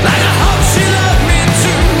 like I hope she loved me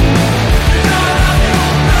too. You know I love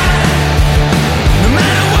your man, no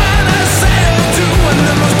matter what I say or do. And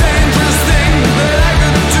the most dangerous thing that I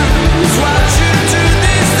could do is watch you do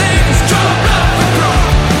these things. Draw blood for proof.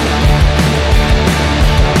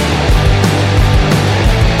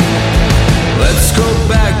 Let's go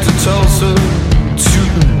back to Tulsa to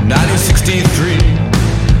 1963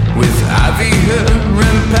 with ivy hair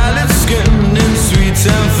and pallid skin and sweet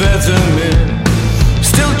amphetamine.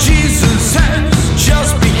 Still Jesus hands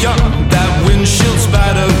just beyond that windshield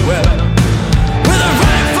spider web, with a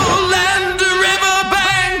rifle and a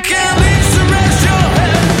riverbank and leaves to rest your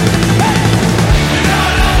head. You know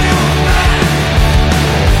I love your man,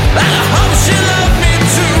 like I hope she loved me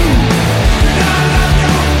too. You know I love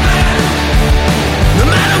your man, no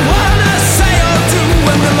matter what I say or do.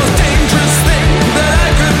 And the most dangerous thing that I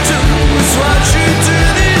could do is watch you do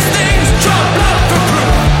these things. Draw blood for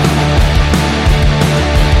proof.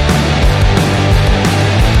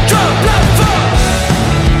 Draw blood for.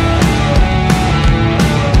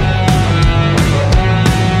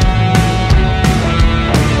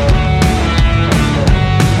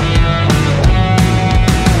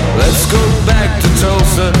 Let's go back to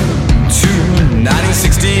Tulsa to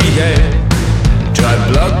 1968. Dry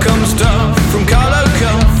blood comes down from collar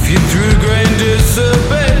cuff, you through grain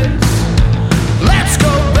disobeyed. Let's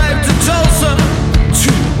go back to Tulsa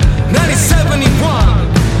to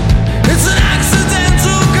 1971. It's an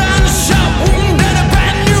accidental gunshot wound and a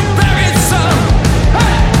brand new buried son.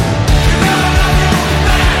 Hey! You know I love your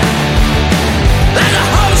man, like I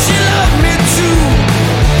hope she loved me too.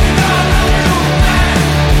 You know I love your man,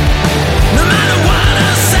 no matter what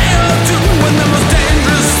I say or do. And the most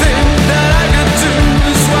dangerous thing that I could do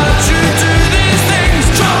is watch you do these things.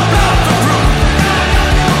 Draw blood for proof.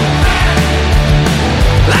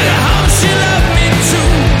 Like I hope she loved me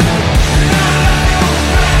too.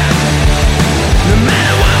 No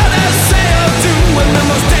matter what I say or do. And the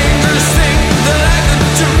most dangerous thing that I could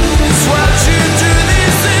do is watch you do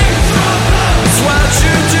these things. It's watch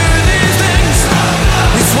you do these things.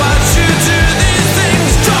 It's watch you do these things.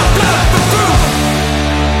 Draw blood for proof.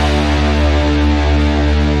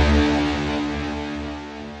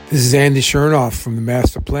 This is Andy Chernoff from The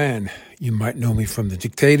Master Plan. You might know me from The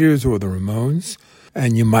Dictators or The Ramones,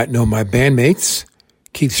 and you might know my bandmates,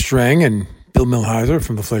 Keith Strang and Bill Milheiser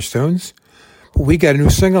from The Fleshtones. But we got a new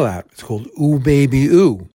single out. It's called Ooh Baby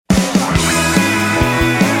Ooh.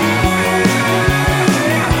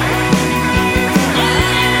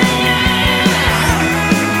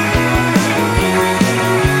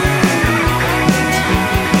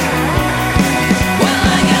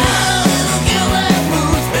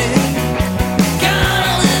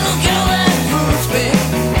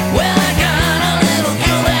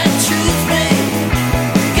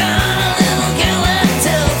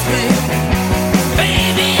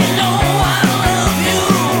 Baby, you know I love you.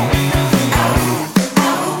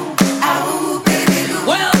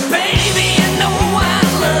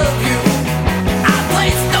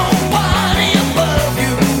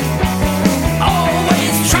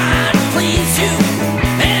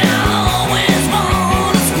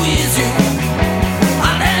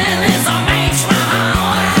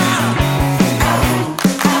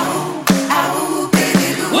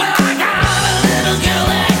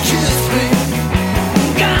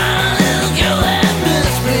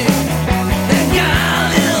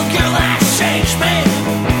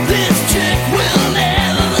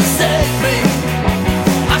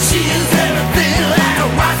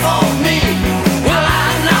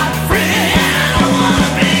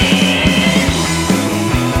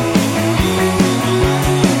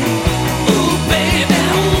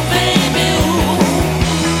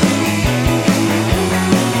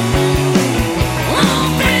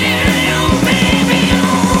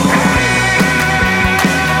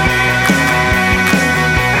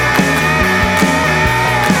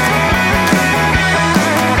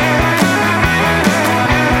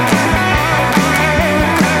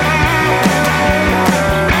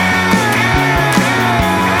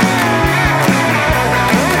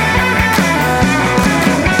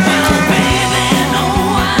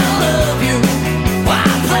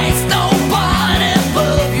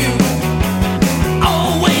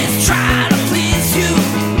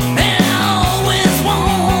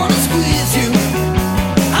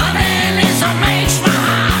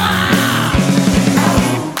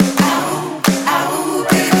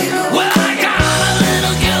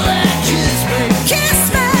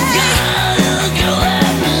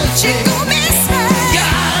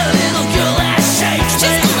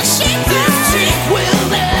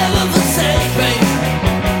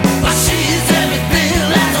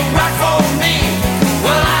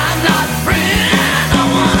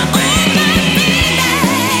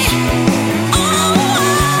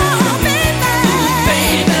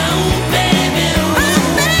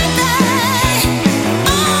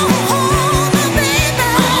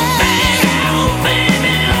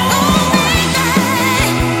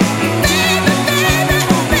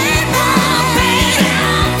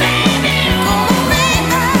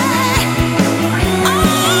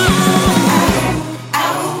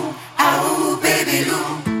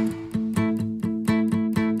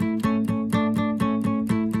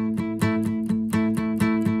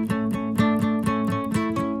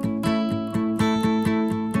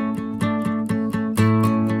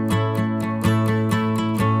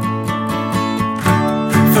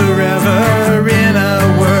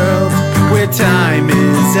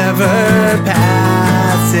 that's ever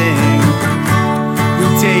passing. We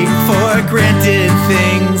take for granted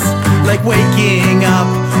things like waking up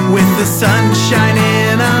with the sunshine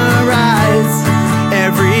in our eyes.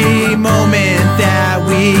 Every moment that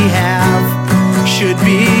we have should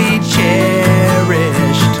be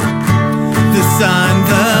cherished. The sun,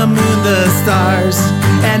 the moon, the stars,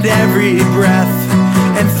 and every breath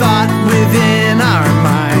and thought within our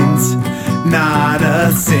minds. Not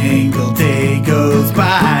a single day goes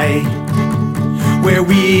by where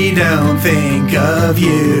we don't think of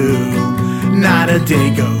you. Not a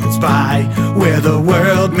day goes by where the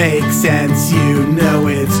world makes sense, you know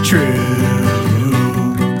it's true.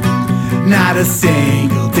 Not a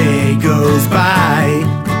single day goes by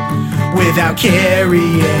without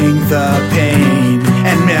carrying the pain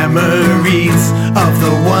and memories of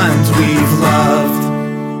the ones we've loved.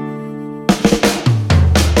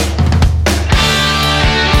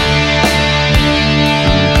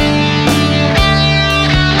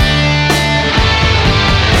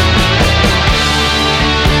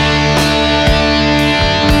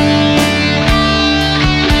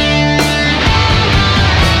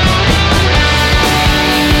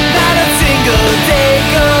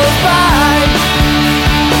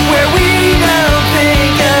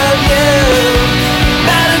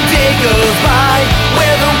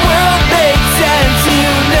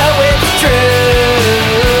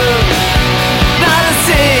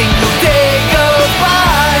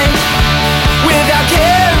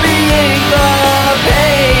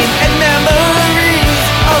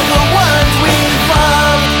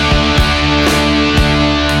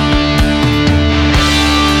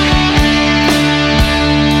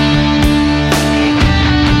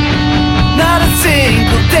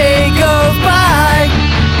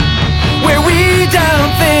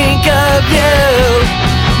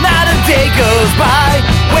 Goes by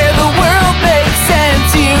where the world makes sense,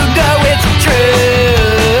 you know it's true.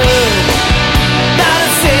 Not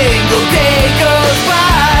a single day goes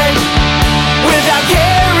by without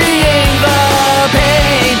carrying the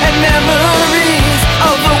pain and memories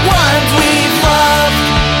of the ones we've loved.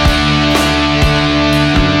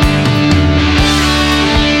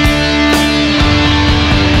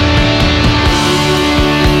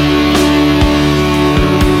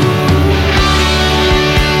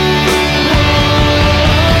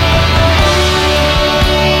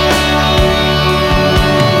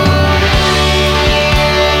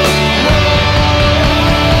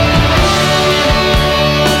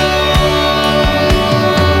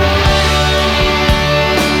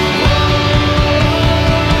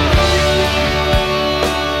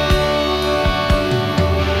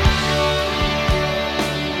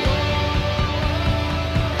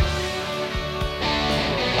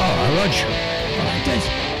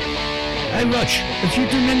 Have you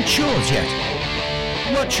done them chores yet?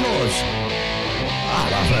 What chores?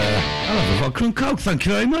 I'll have a vodka and coke, thank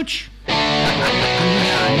you very much. Yeah,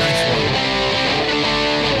 nice one.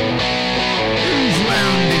 Whose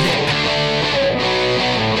round is it?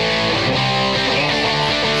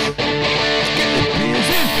 Let's get the beers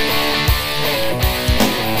in.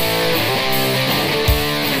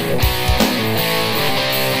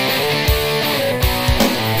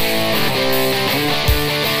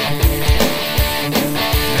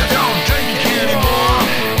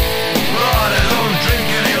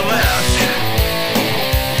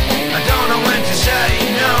 Say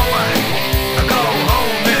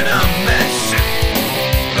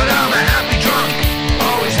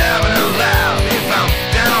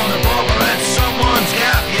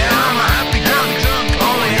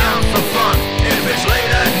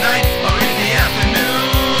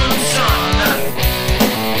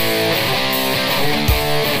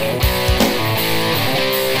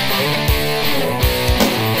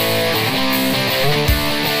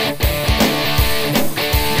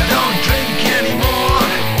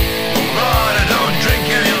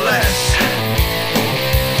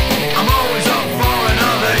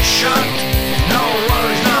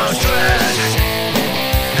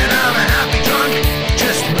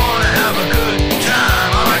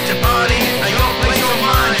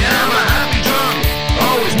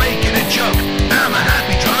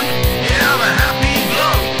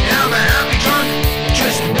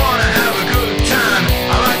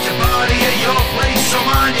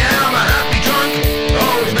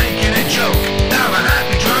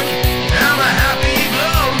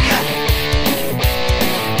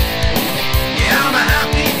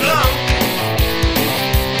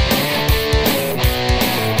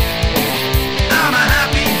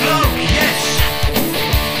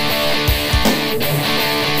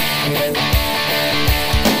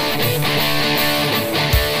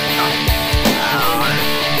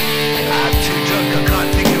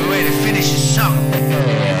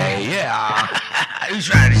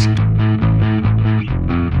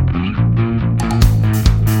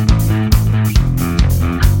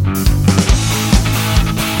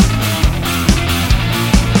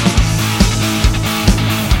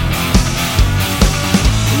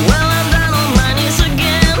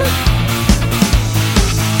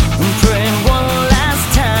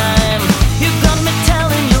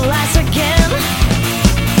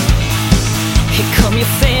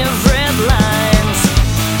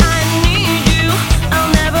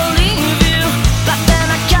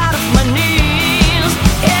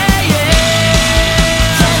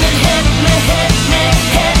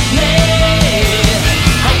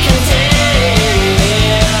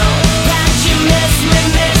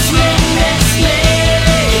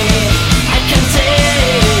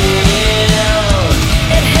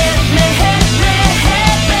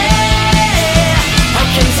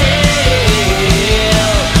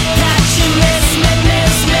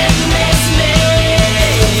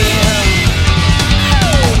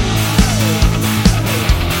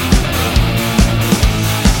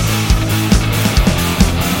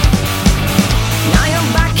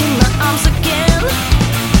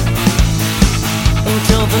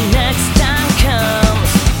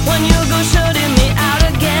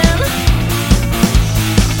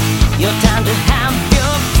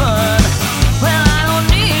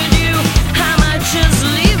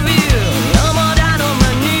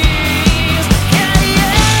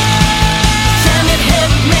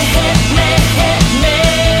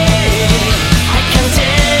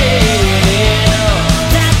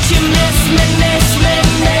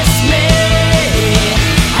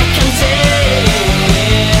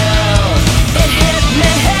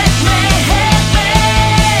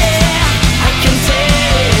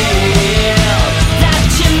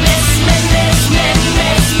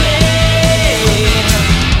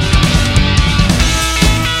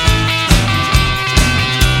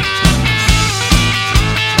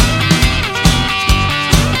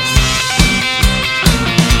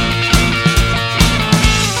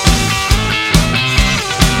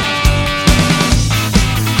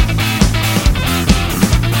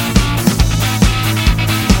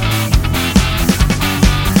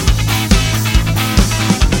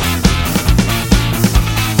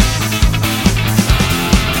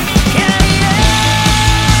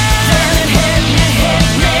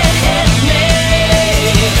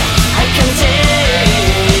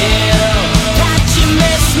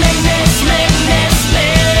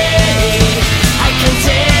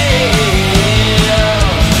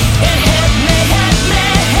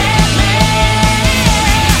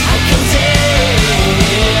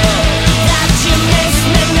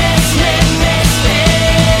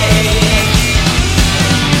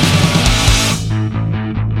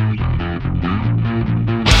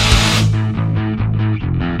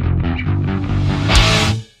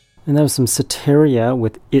And that was some Soteria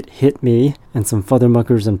with It Hit Me, and some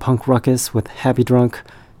Futhermuckers and Punk Ruckus with Happy Drunk,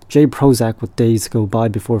 Jay Prozac with Days Go By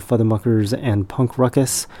before Futhermuckers and Punk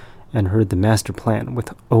Ruckus, and heard the Master Plan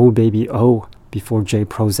with Oh Baby Oh before Jay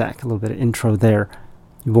Prozac. A little bit of intro there.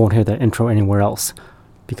 You won't hear that intro anywhere else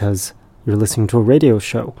because you're listening to a radio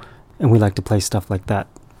show, and we like to play stuff like that.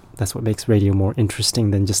 That's what makes radio more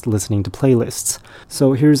interesting than just listening to playlists.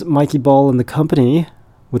 So here's Mikey Ball and the Company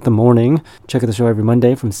with The Morning. Check out the show every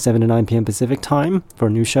Monday from 7 to 9 p.m. Pacific Time for a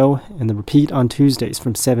new show, and the repeat on Tuesdays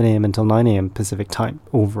from 7 a.m. until 9 a.m. Pacific Time,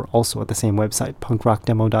 over also at the same website,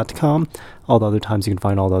 punkrockdemo.com. All the other times you can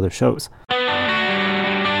find all the other shows.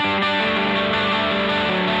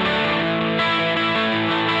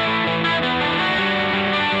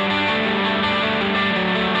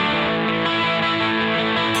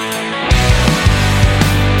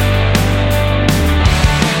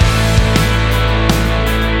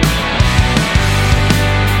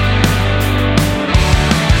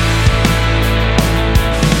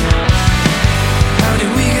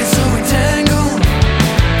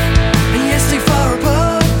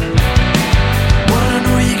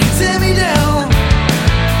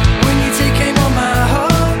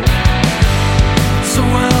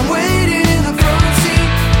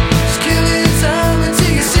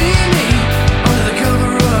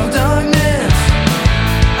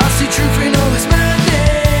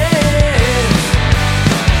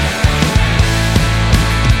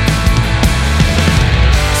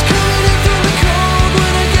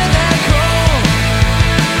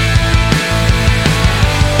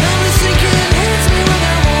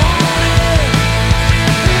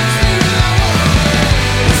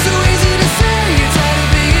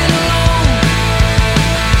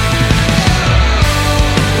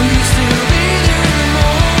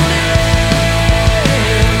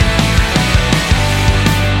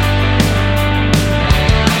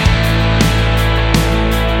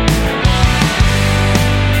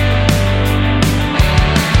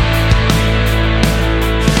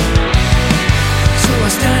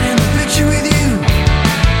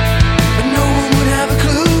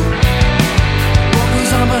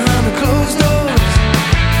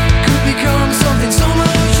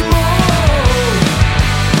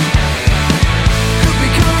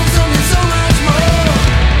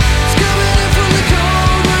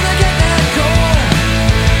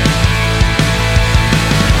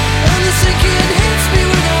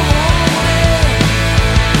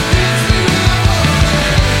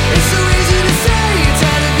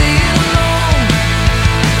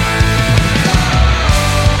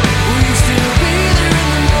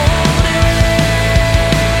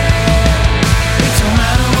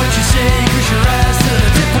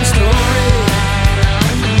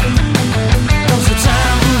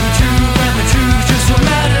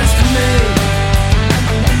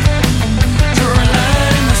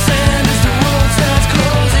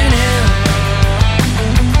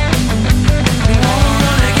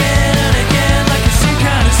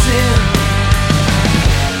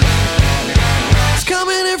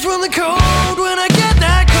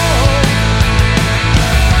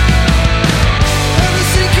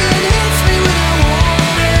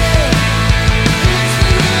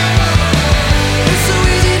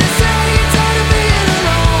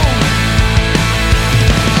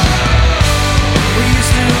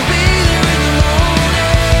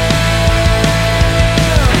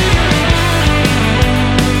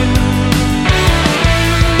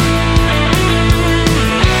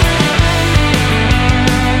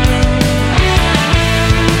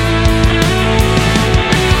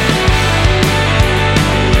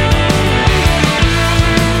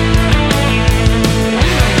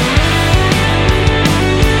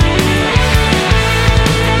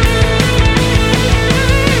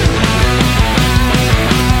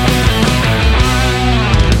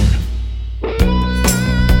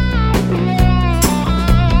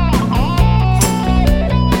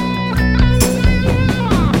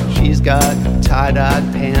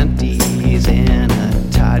 tie-dyed panties and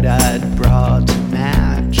a tie-dyed bra to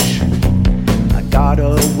match. I got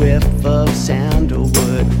a whiff of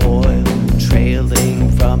sandalwood oil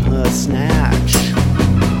trailing from her snatch.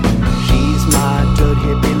 She's my good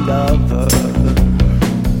hippie lover,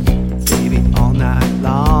 baby, all night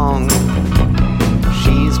long.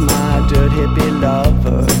 She's my dirt hippie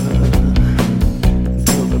lover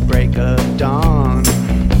till the break of dawn.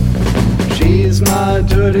 She's my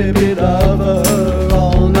dirt hippie lover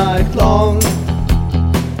all night long.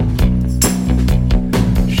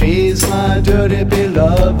 She's my dirt hippie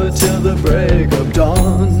lover till the break of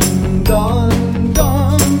dawn. Dawn,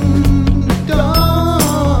 dawn,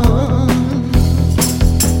 dawn.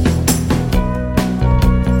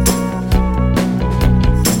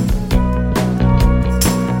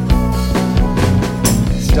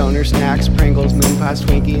 your snacks, Pringles, Moon Pies,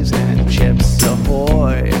 Twinkies, and Chips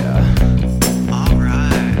Ahoy.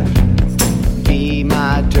 Alright. Be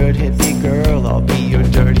my dirt hippie girl, I'll be your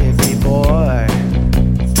dirt hippie boy.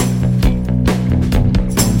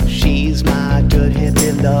 She's my dirt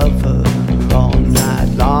hippie lover all night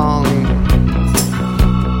long.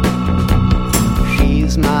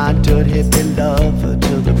 She's my dirt hippie lover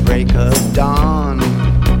till the break of dawn.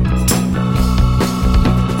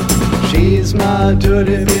 She's my dirt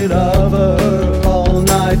hippie lover all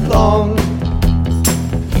night long.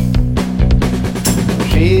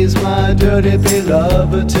 She's my dirt hippie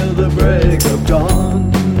lover till the break of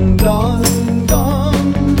dawn. Dawn,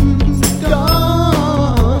 dawn,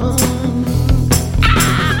 dawn.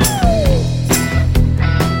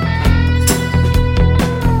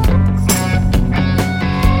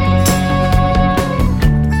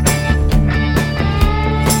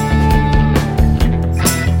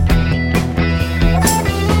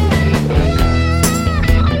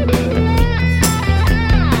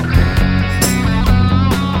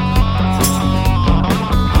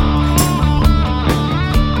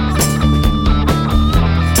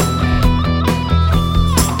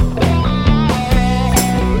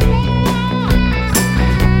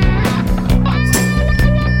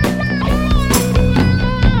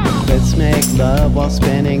 Let's make love while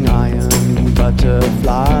spinning iron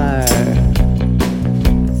butterfly.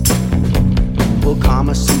 We'll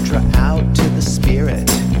Kama Sutra out to the spirit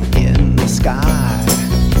in the sky.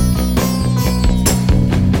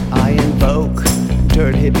 I invoke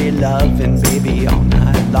dirt hippie love and baby all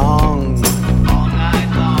night long. All night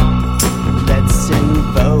long. Let's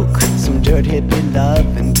invoke some dirt hippie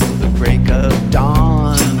love until the break of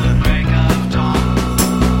dawn.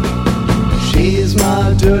 She's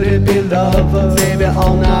my dirt hippie lover, baby,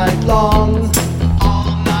 all night long.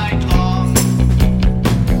 All night long.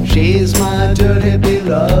 She's my dirt hippie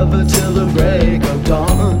lover till the break of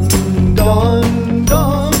dawn. Dawn,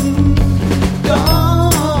 dawn,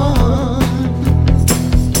 dawn.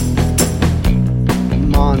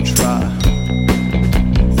 Mantra.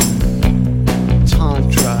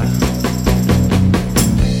 Tantra.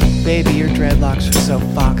 Baby, your dreadlocks are so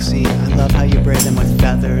foxy. I love how you braid them with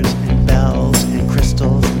feathers and bells and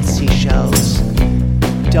crystals and seashells.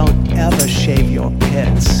 Don't ever shave your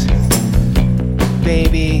pits.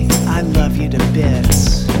 Baby, I love you to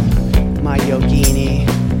bits. My yogini,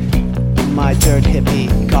 my dirt hippie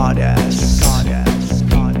goddess. Goddess,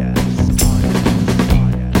 goddess,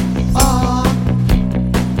 goddess. Ah,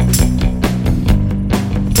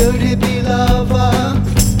 dirt hippie lover.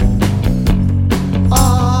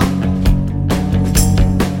 Ah,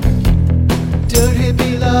 dirt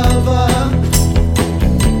hippie lover.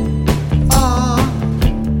 Ah,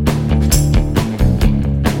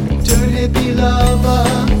 dirt hippie lover.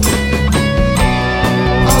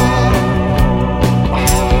 Ah,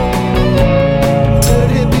 dirt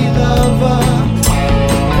hippie lover.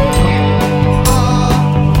 Ah,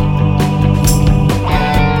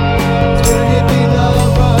 dirt hippie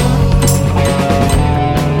lover.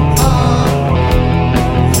 Ah,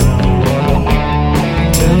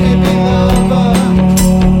 dirt hippie lover.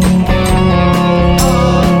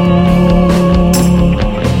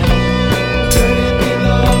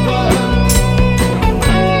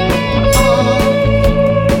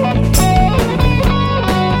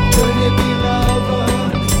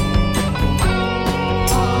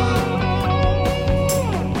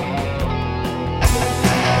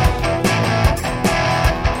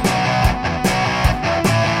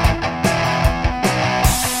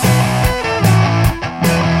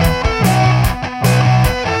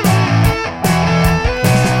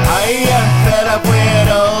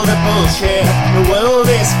 bullshit. The world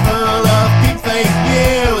is full of deep fake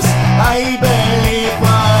news. I believe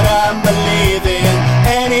what I'm believing.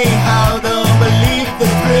 Anyhow, don't believe the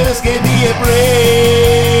truth. Give me a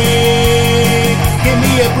break. Give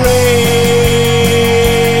me a break.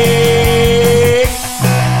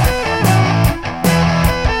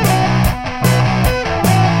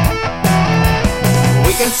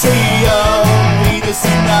 We can see all, we do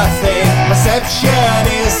see nothing. Perception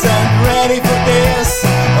isn't ready for this.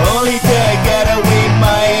 Only together we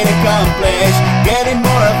might accomplish getting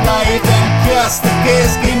more of life than just a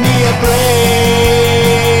kiss. Give me a break.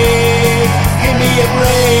 Give me a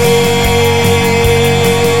break.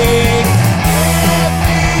 Give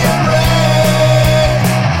me a break.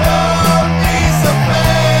 Don't be so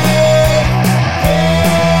fake.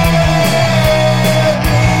 Give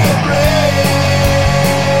me a break.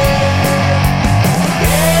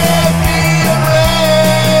 Give me a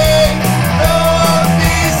break. Don't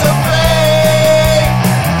be so fake.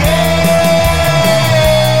 Give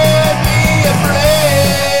me a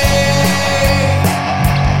break.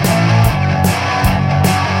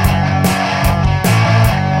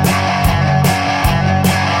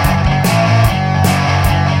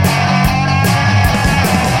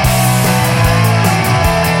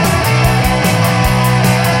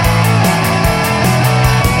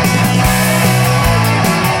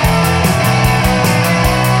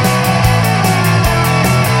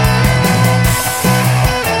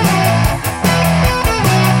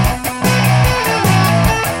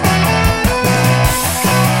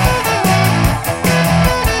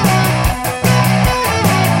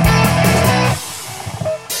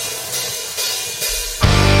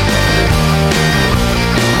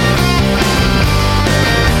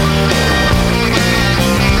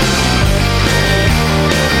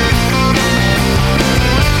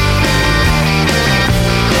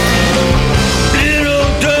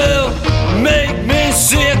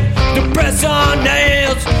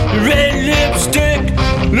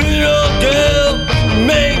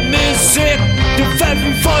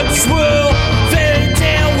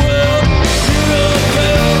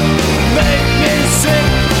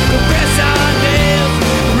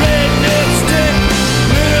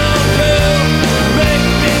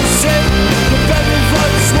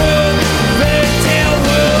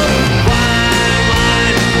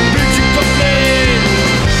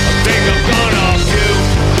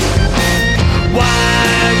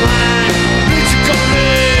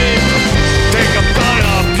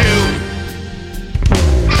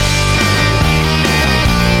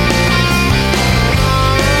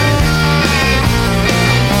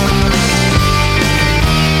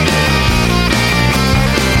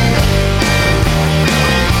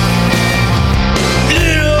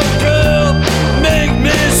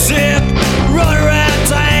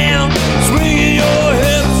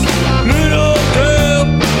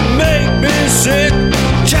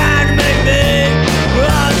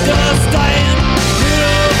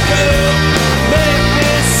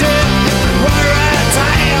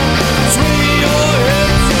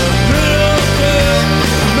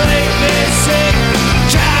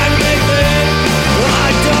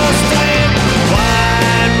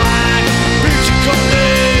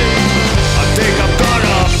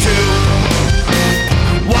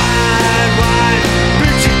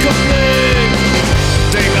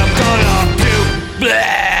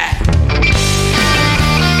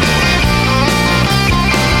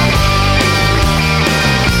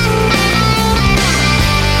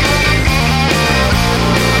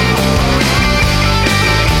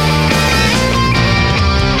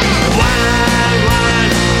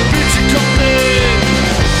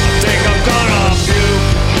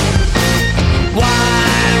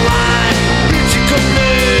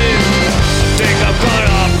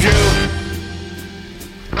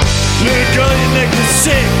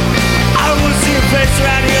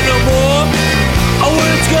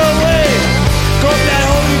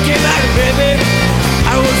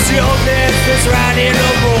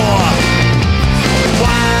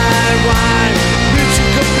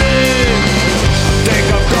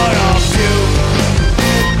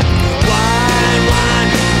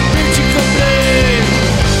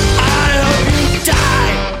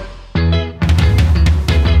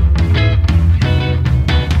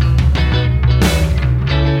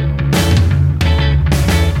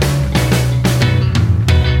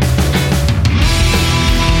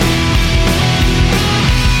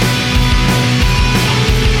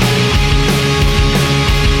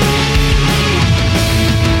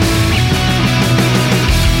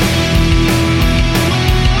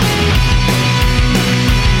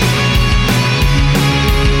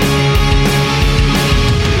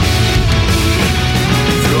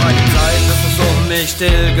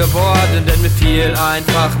 still geworden, denn mir fiel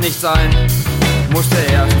einfach nichts ein. Musste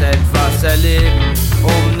erst etwas erleben,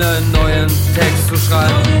 um nen neuen Text zu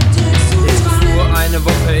schreiben. Ich fuhr eine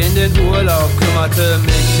Woche in den Urlaub, kümmerte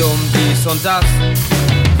mich um dies und das.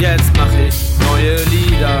 Jetzt mach ich neue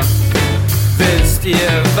Lieder. Wisst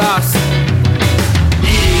ihr was?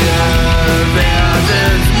 Ihr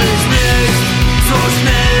werdet mich nicht so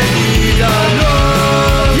schnell wieder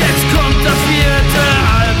los. Jetzt kommt das 4.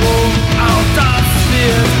 Album, auch das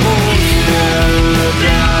wird groß. Ihr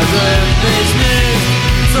werdet mich nicht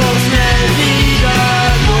so schnell wieder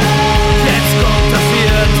los. Jetzt kommt das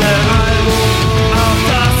 4. Album, auch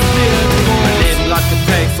das wird groß. Mein Leben lag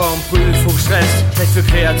geprägt vom Prüfungsstress. Schlecht für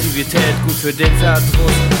Kreativität, gut für den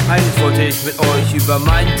Verdruss. Eigentlich wollte ich mit euch über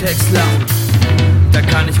meinen Text lachen. Da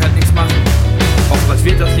kann ich halt nichts machen. Oftmals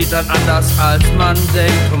wird das Lied dann anders als man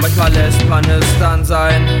denkt. Und manchmal lässt man es dann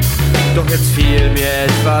sein. Doch jetzt fiel mir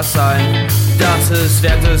etwas ein, dass es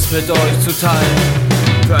wert ist, mit euch zu teilen.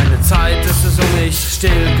 Für eine Zeit ist es um mich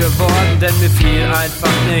still geworden, denn mir fiel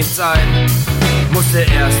einfach nichts ein. Musste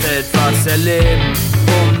erst etwas erleben,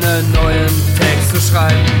 um nen neuen Text zu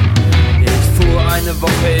schreiben. Ich fuhr eine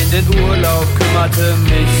Woche in den Urlaub, kümmerte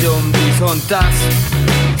mich um dies und das.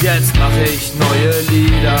 Jetzt mach ich neue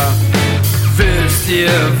Lieder. Wisst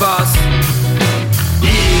ihr was?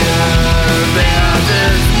 Ihr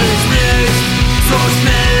werdet mich nicht so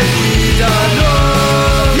schnell wieder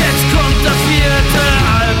los. Jetzt kommt das 4.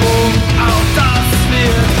 Album, auch das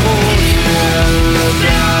wird groß. Ihr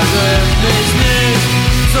werdet mich nicht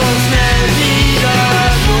so schnell wieder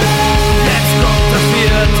los. Jetzt kommt das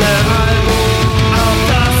 4. Album, auch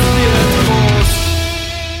das wird groß.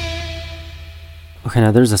 Okay,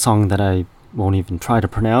 now there's a song that I won't even try to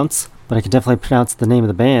pronounce, but I can definitely pronounce the name of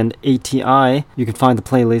the band, ATI. You can find the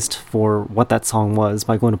playlist for what that song was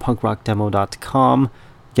by going to punkrockdemo.com.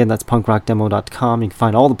 Again, that's punkrockdemo.com. You can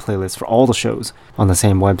find all the playlists for all the shows on the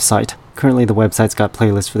same website. Currently, the website's got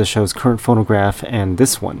playlists for the show's current phonograph and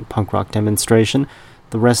this one, Punk Rock Demonstration.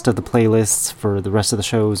 The rest of the playlists for the rest of the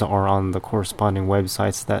shows are on the corresponding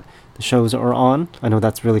websites that the shows are on. I know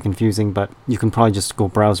that's really confusing, but you can probably just go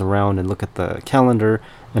browse around and look at the calendar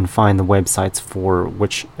and find the websites for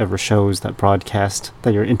whichever shows that broadcast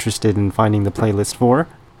that you're interested in finding the playlist for.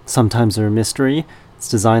 Sometimes they're a mystery. It's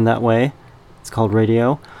designed that way. It's called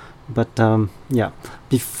radio. But, yeah.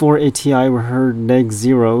 Before ATI, we heard Neg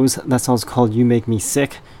Zeros. That song's called You Make Me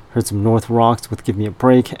Sick. Heard some North Rocks with Give Me a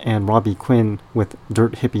Break, and Robbie Quinn with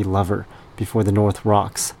Dirt Hippie Lover before the North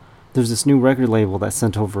Rocks. There's this new record label that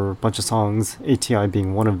sent over a bunch of songs, ATI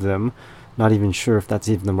being one of them. Not even sure if that's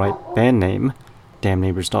even the right band name. Damn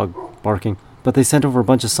neighbor's dog barking. But they sent over a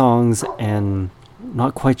bunch of songs, and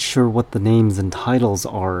not quite sure what the names and titles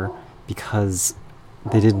are because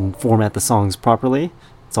they didn't format the songs properly.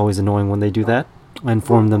 It's always annoying when they do that. I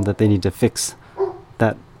informed them that they need to fix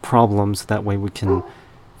that problem so that way we can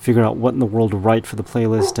figure out what in the world to write for the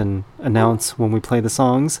playlist and announce when we play the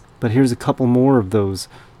songs. But here's a couple more of those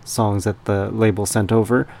songs that the label sent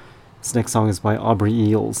over. This next song is by Aubrey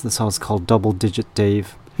Eels. The song is called Double Digit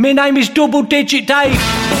Dave. My name is Double Digit Dave.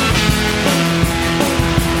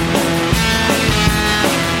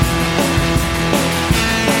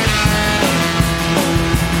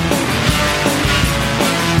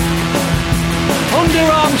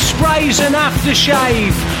 Underarm sprays and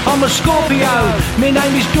aftershave. I'm a Scorpio, my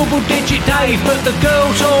name is Double Digit Dave, but the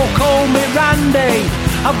girls all call me Randy.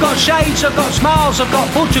 I've got shades, I've got smiles, I've got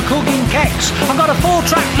butter cooking keks. I've got a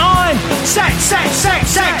 4-track mind. Sex.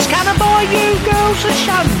 Can I buy you girls a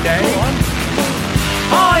shandy?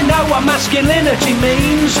 I know what masculinity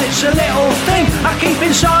means. It's a little thing I keep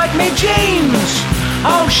inside me jeans.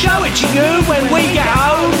 I'll show it to you when we get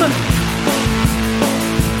home.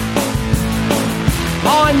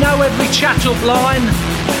 I know every chat-up line.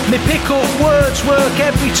 Me pick-up words work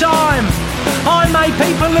every time. I make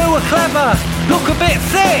people who are clever look a bit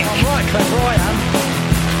thick. I'm right clever, I am.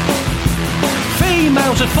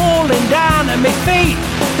 Females are falling down at my feet.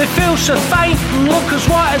 They feel so faint and look as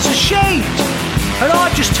white as a sheet. And I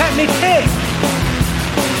just take me pick.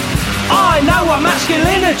 I know what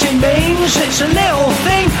masculinity means. It's a little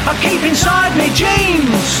thing I keep inside me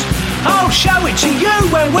jeans. I'll show it to you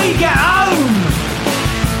when we get home.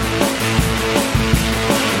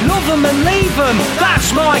 Love them and leave them,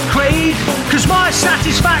 that's my creed. Cause my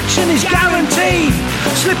satisfaction is guaranteed.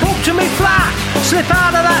 Slip up to me flat, slip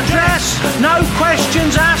out of that dress. No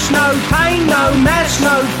questions asked, no pain, no mess.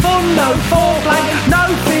 No fun, no foreplay, no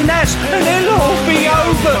finesse. And it'll all be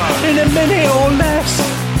over in a minute or less.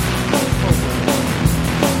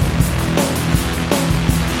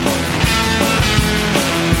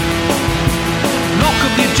 Look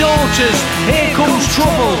at your daughters, here comes cause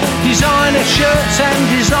trouble. Designer shirts and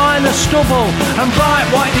designer stubble, and bright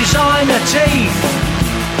white designer teeth.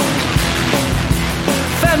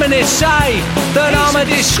 Feminists say that I'm a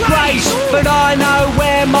disgrace, but I know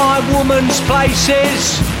where my woman's place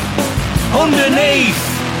is. Underneath.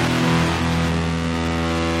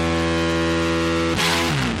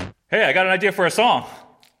 Hey, I got an idea for a song.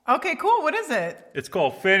 Okay, cool. What is it? It's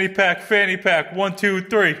called Fanny Pack, 1, 2,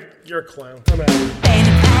 3. You're a clown. I'm out.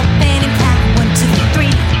 Fanny pack, 1, 2, 3.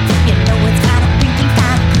 You know it's kind of pink and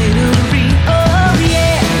kind of glittery. Oh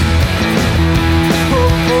yeah.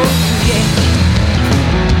 Oh yeah.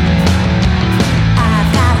 I've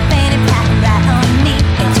got a fanny pack right on me.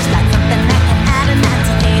 It's just like something I can out of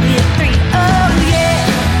 1983. Oh yeah.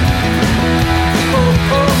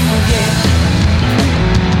 Oh yeah.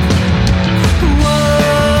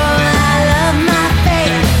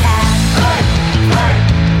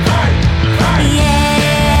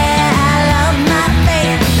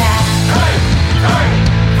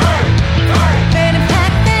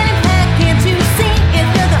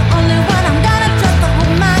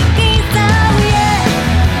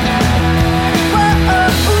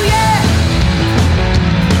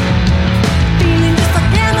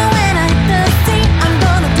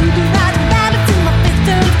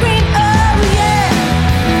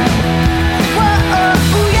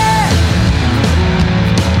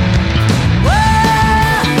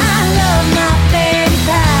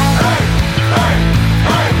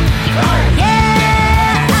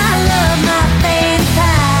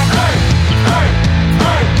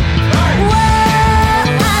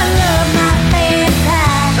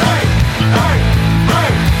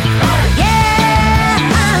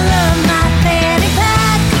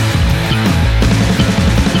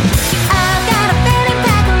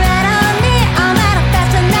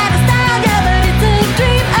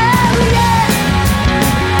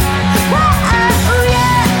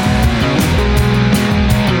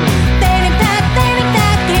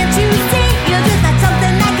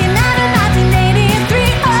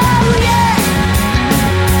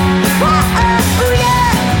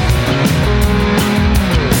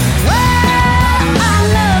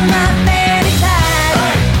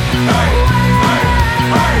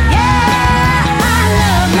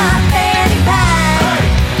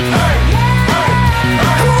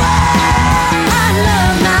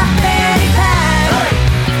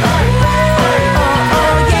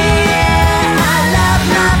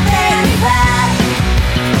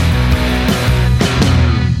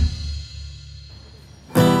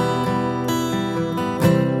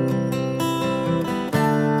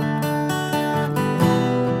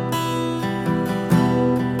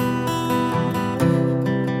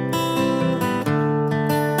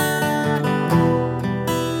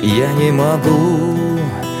 Я не могу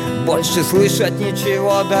больше слышать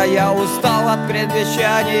ничего, да я устал от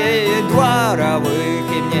предвещаний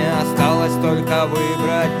дворовых, и мне осталось только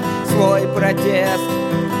выбрать свой протест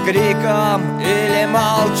криком или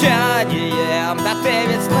молчанием. Да ты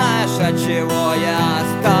ведь знаешь, от чего я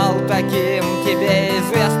стал таким, тебе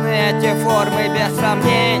известны эти формы без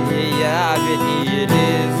сомнения, ведь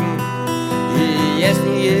нигилизм и есть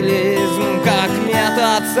нигилизм как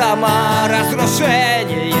метод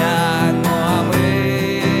саморазрушения. Но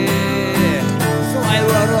мы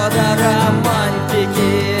своего рода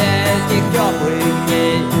романтики этих теплых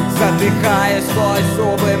дней, задыхаясь сквозь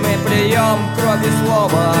зубы, мы плюем крови,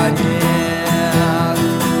 слова нет.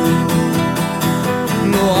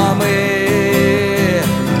 Ну а мы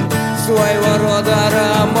своего рода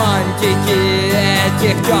романтики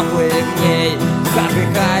этих теплых дней,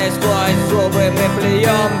 задыхаясь сквозь зубы, мы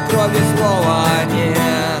плюем крови, слова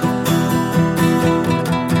нет.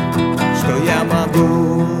 Что я могу?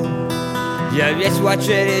 Я весь в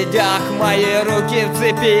очередях, мои руки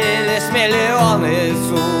вцепились миллионы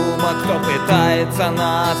сумок. Кто пытается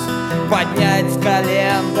нас поднять с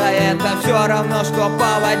колен, да это все равно, что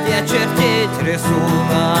по воде чертить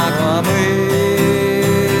рисунок. А мы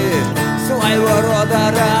своего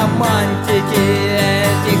рода романтики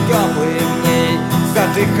этих теплых дней,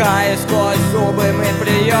 задыхаясь сквозь зубы, мы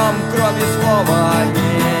плюем крови, слова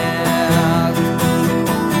нет.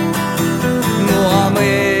 Ну а мы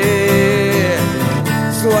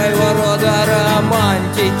своего рода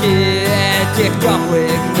романтики этих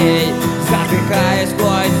теплых дней, задыхаясь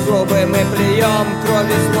сквозь зубы, мы плюем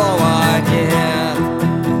крови, слова нет.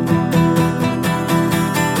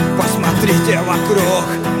 Посмотрите вокруг,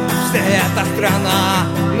 вся эта страна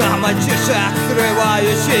на мальчишек,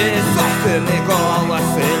 срывающий собственный голос.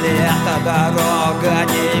 Или это дорога,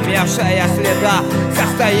 не имевшая следа,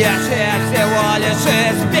 состоящая всего лишь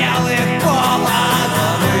из белых полос.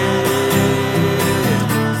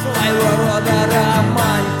 Своего рода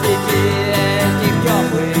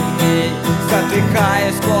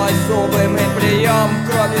Задыхаясь сквозь зубы, мы плюем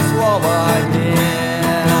кровь и слова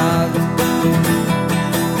нет.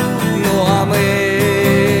 Ну а мы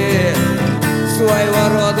своего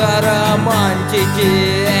рода романтики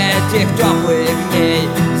этих теплых дней.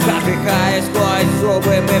 Задыхаясь сквозь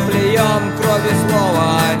зубы, мы плюем кровь и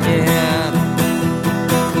слова нет.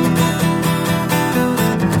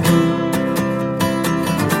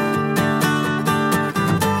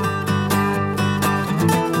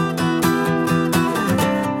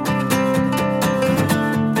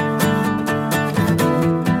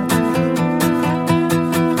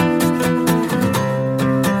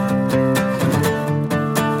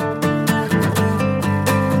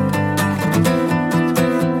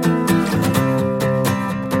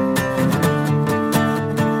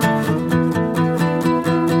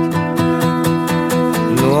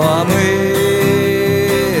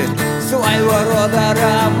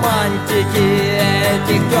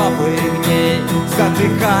 Этих теплых дней.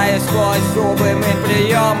 Задыхаясь сквозь зубы, мы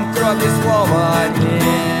плюем кровь и слова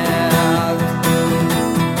нет.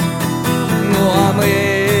 Ну а мы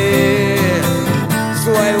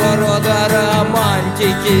своего рода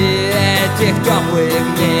романтики этих теплых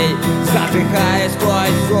дней. Задыхаясь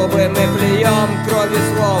сквозь зубы, мы плюем кровь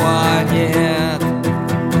и слова нет.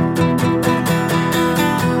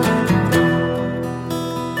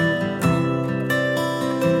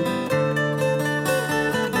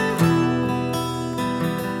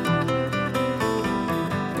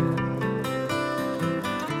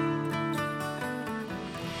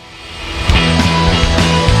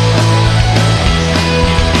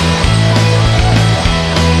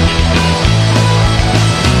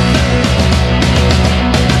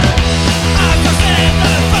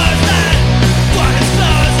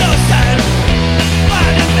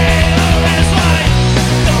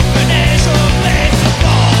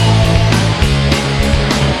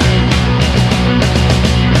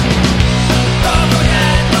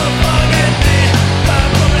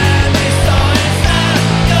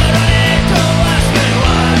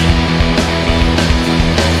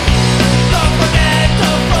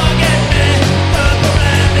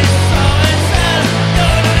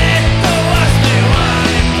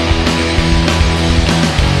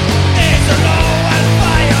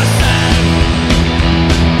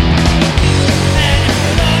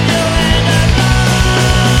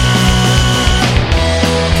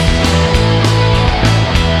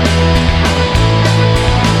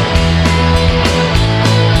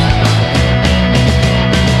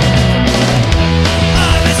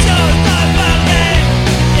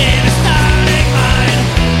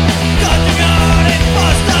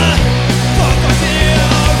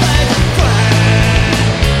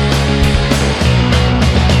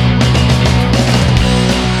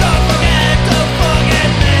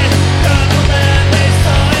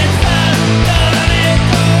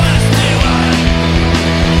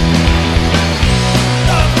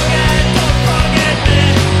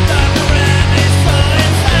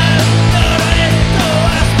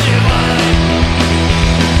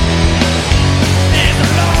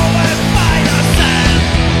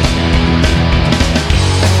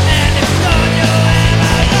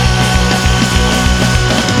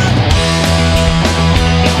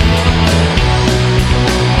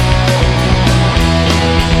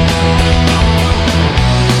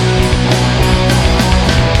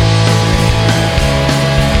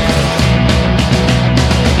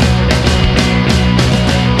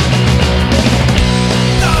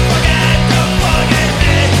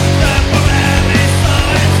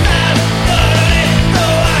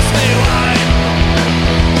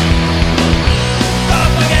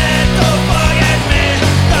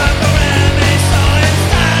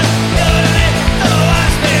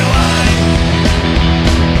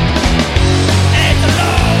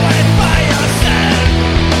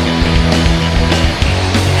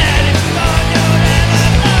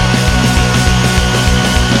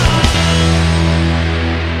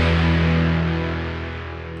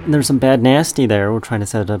 There's some Bad Nasty there. We're trying to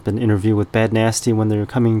set up an interview with Bad Nasty when they're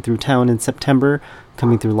coming through town in September.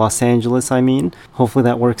 Coming through Los Angeles, I mean. Hopefully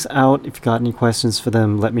that works out. If you got any questions for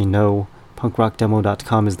them, let me know.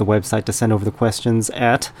 punkrockdemo.com is the website to send over the questions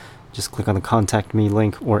at. Just click on the Contact Me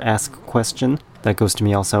link or Ask a Question. That goes to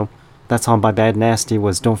me also. That song by Bad Nasty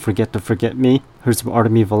was Don't Forget to Forget Me. Heard some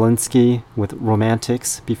Artemy Volinsky with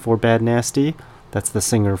Romantics before Bad Nasty. That's the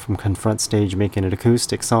singer from Confront Stage making an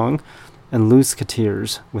acoustic song. And Loose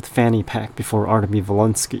Kateers with Fanny Pack before Artemy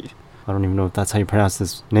Volinsky. I don't even know if that's how you pronounce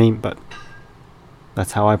his name, but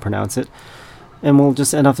that's how I pronounce it. And we'll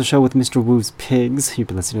just end off the show with Mr. Wu's Pigs. You've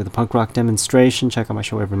been listening to the Punk Rock Demonstration. Check out my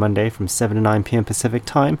show every Monday from 7 to 9 p.m. Pacific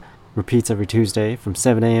Time. Repeats every Tuesday from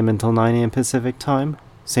 7 a.m. until 9 a.m. Pacific time.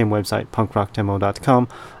 Same website, punkrockdemo.com.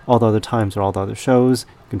 All the other times or all the other shows,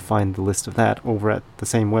 you can find the list of that over at the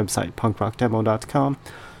same website, punkrockdemo.com.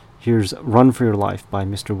 Here's Run For Your Life by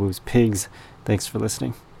Mr. Wu's Pigs. Thanks for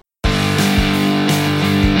listening.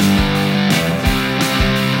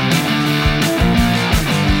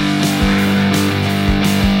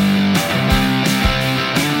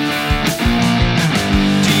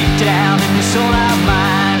 Down in the soul of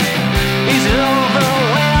mine is an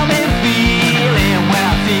overwhelming feeling when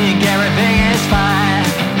I think everything is fine.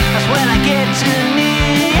 That's when I get to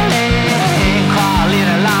kneeling, crawling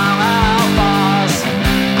along all fours,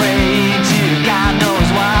 praying to God knows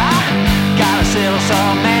why. Gotta settle so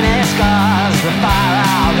many scars. The fire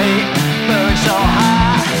of hate burns so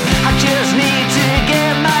high. I just need to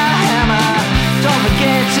get my hammer. Don't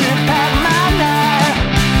forget to pack my knife.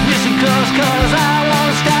 Listen close, 'cause I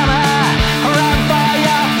won't stammer. Run for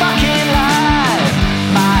your fucking life.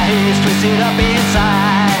 My head's twisted up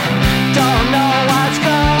inside. Don't know what's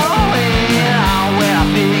going on when I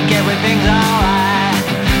think everything's alright.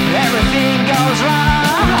 Everything goes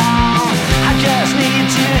wrong. I just need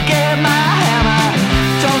to get my hammer.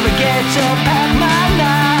 Don't forget to pack my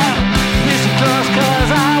knife. Listen close,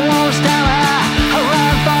 'cause I won't stammer.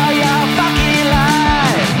 Run for your fucking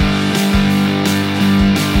life.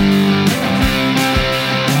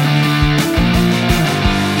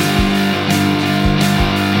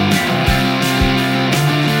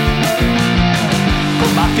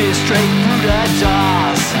 Put my fist straight through the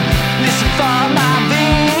doors. Listen for my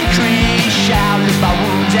victory. Shout, lick my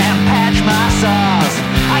wounds and patch my sores.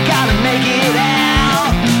 I gotta make it out.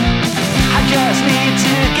 I just need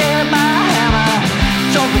to get my hammer.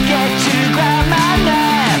 Don't forget to grab my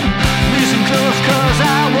knife. Listen close, 'cause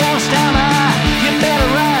I won't stammer. You better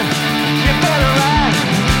run, you better run.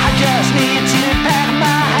 I just need to pack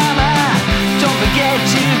my hammer. Don't forget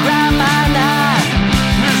to grab my knife.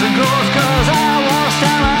 Listen close, 'cause I won't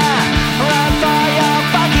stammer. Run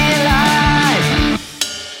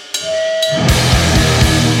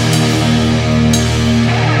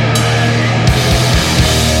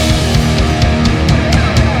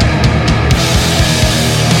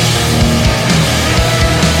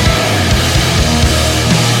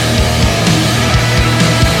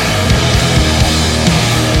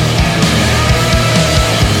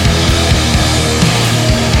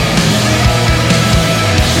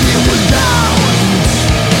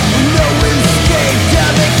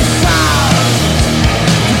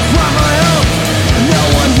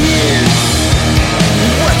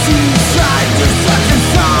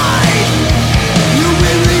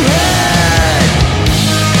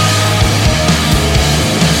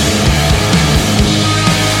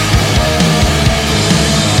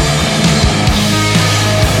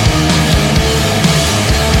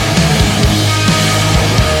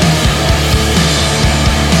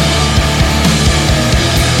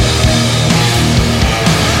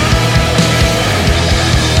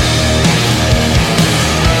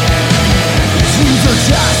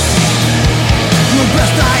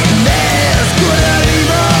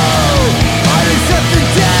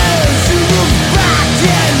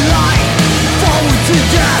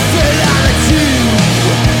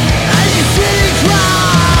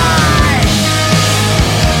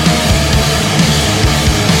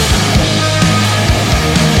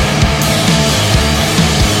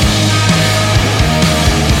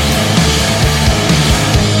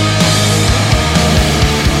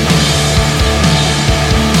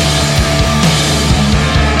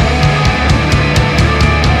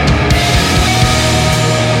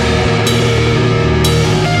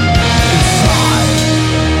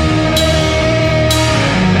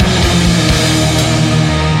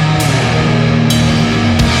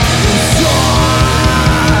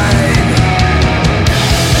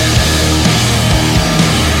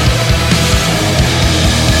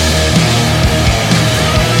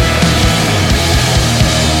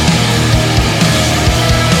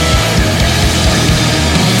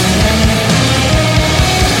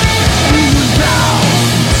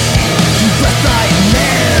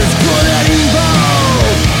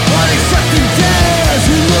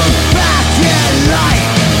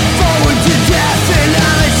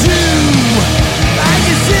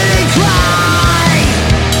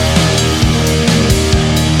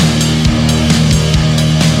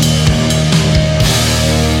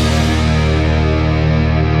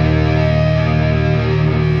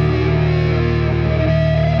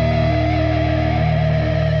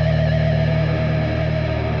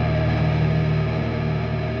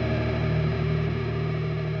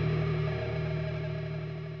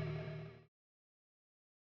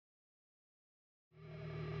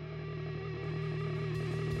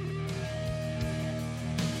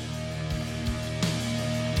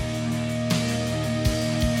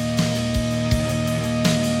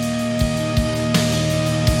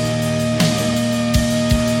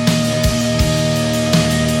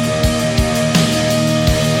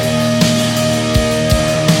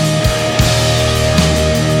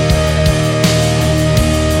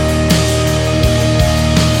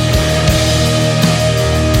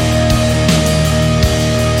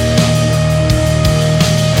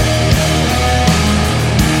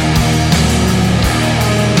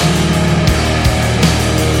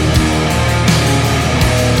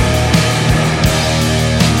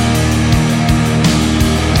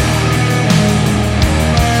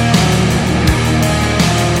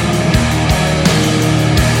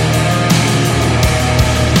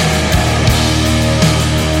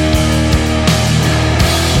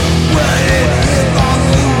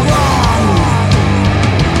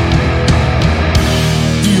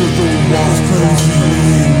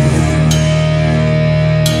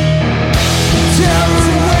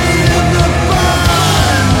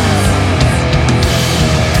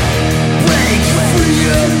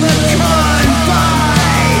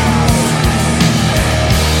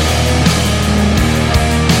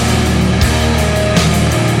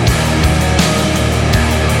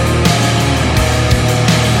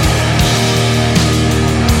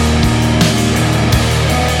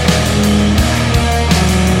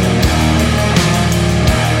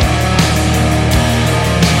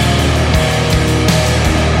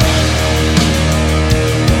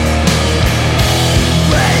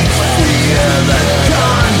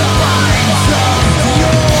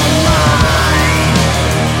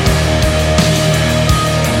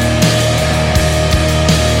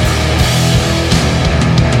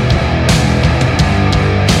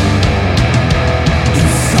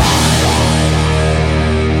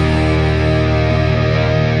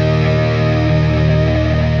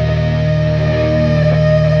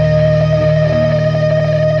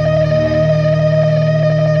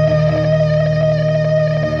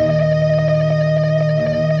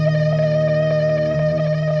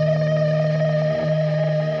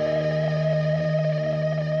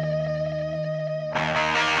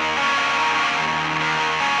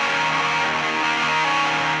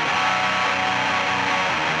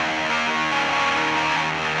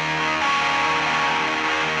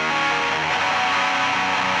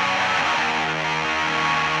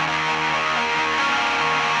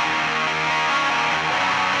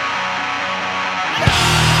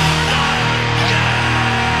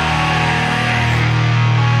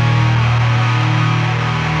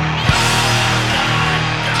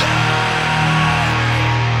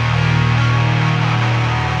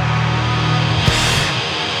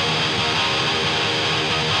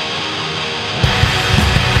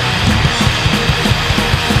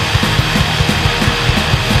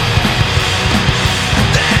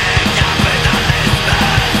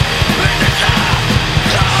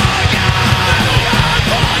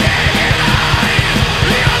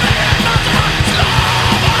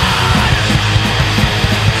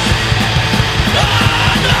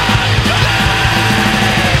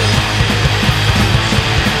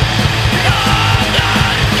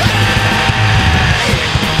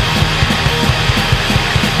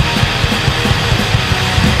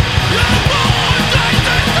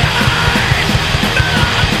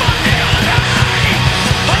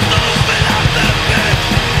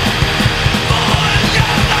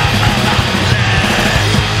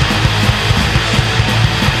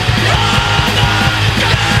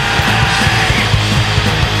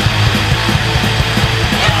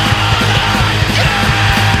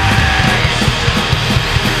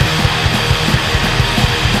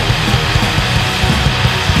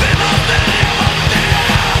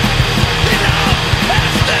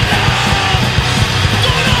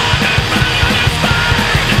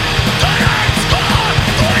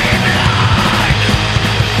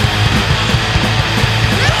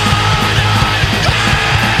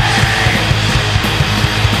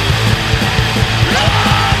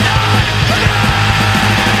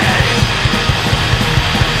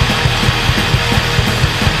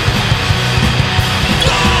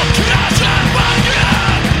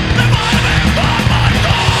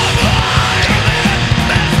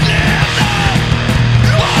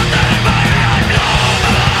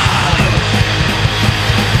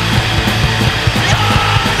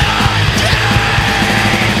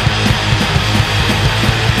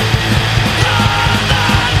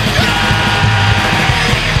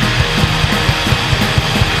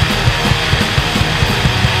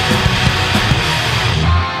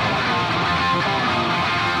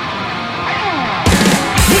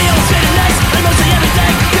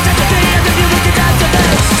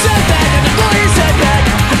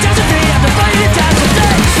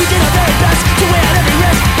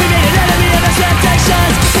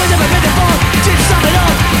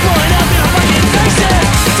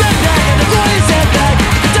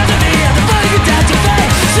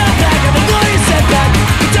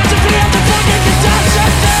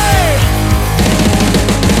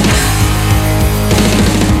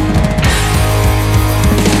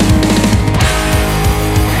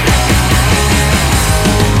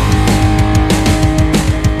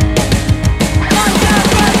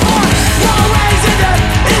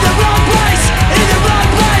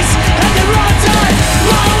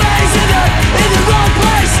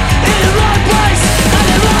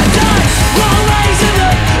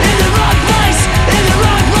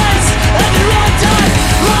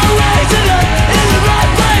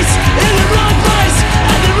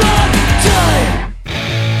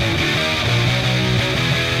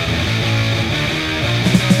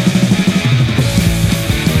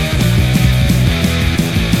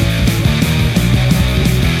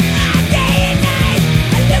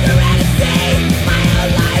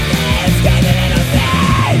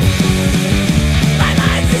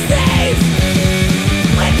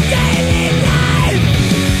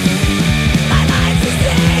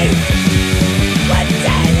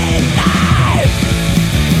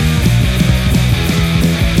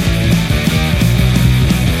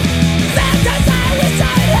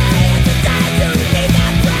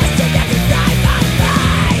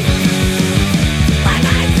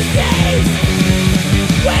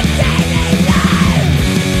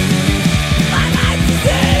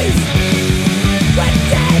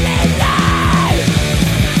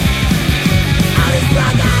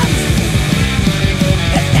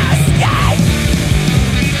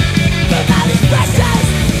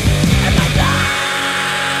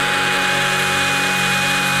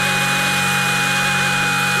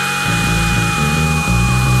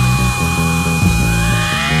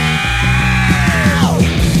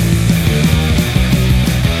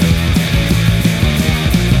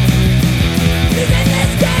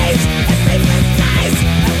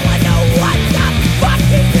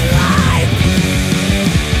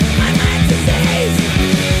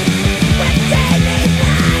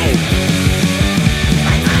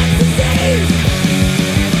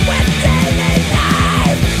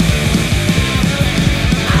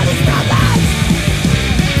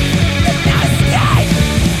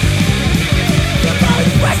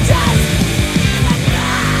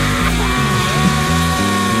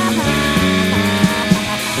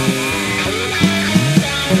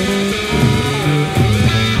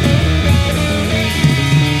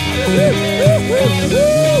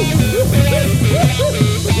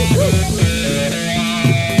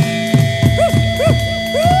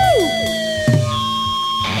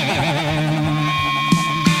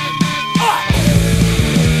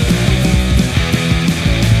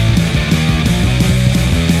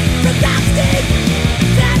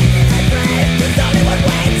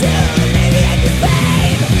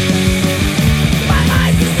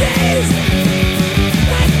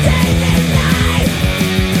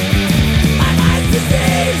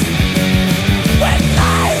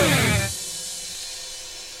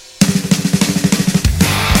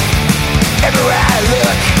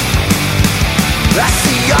I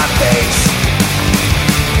see your face.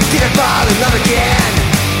 Did it fall in love again?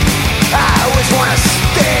 I always wanna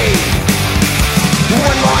stay.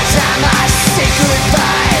 One more time I say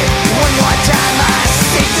goodbye.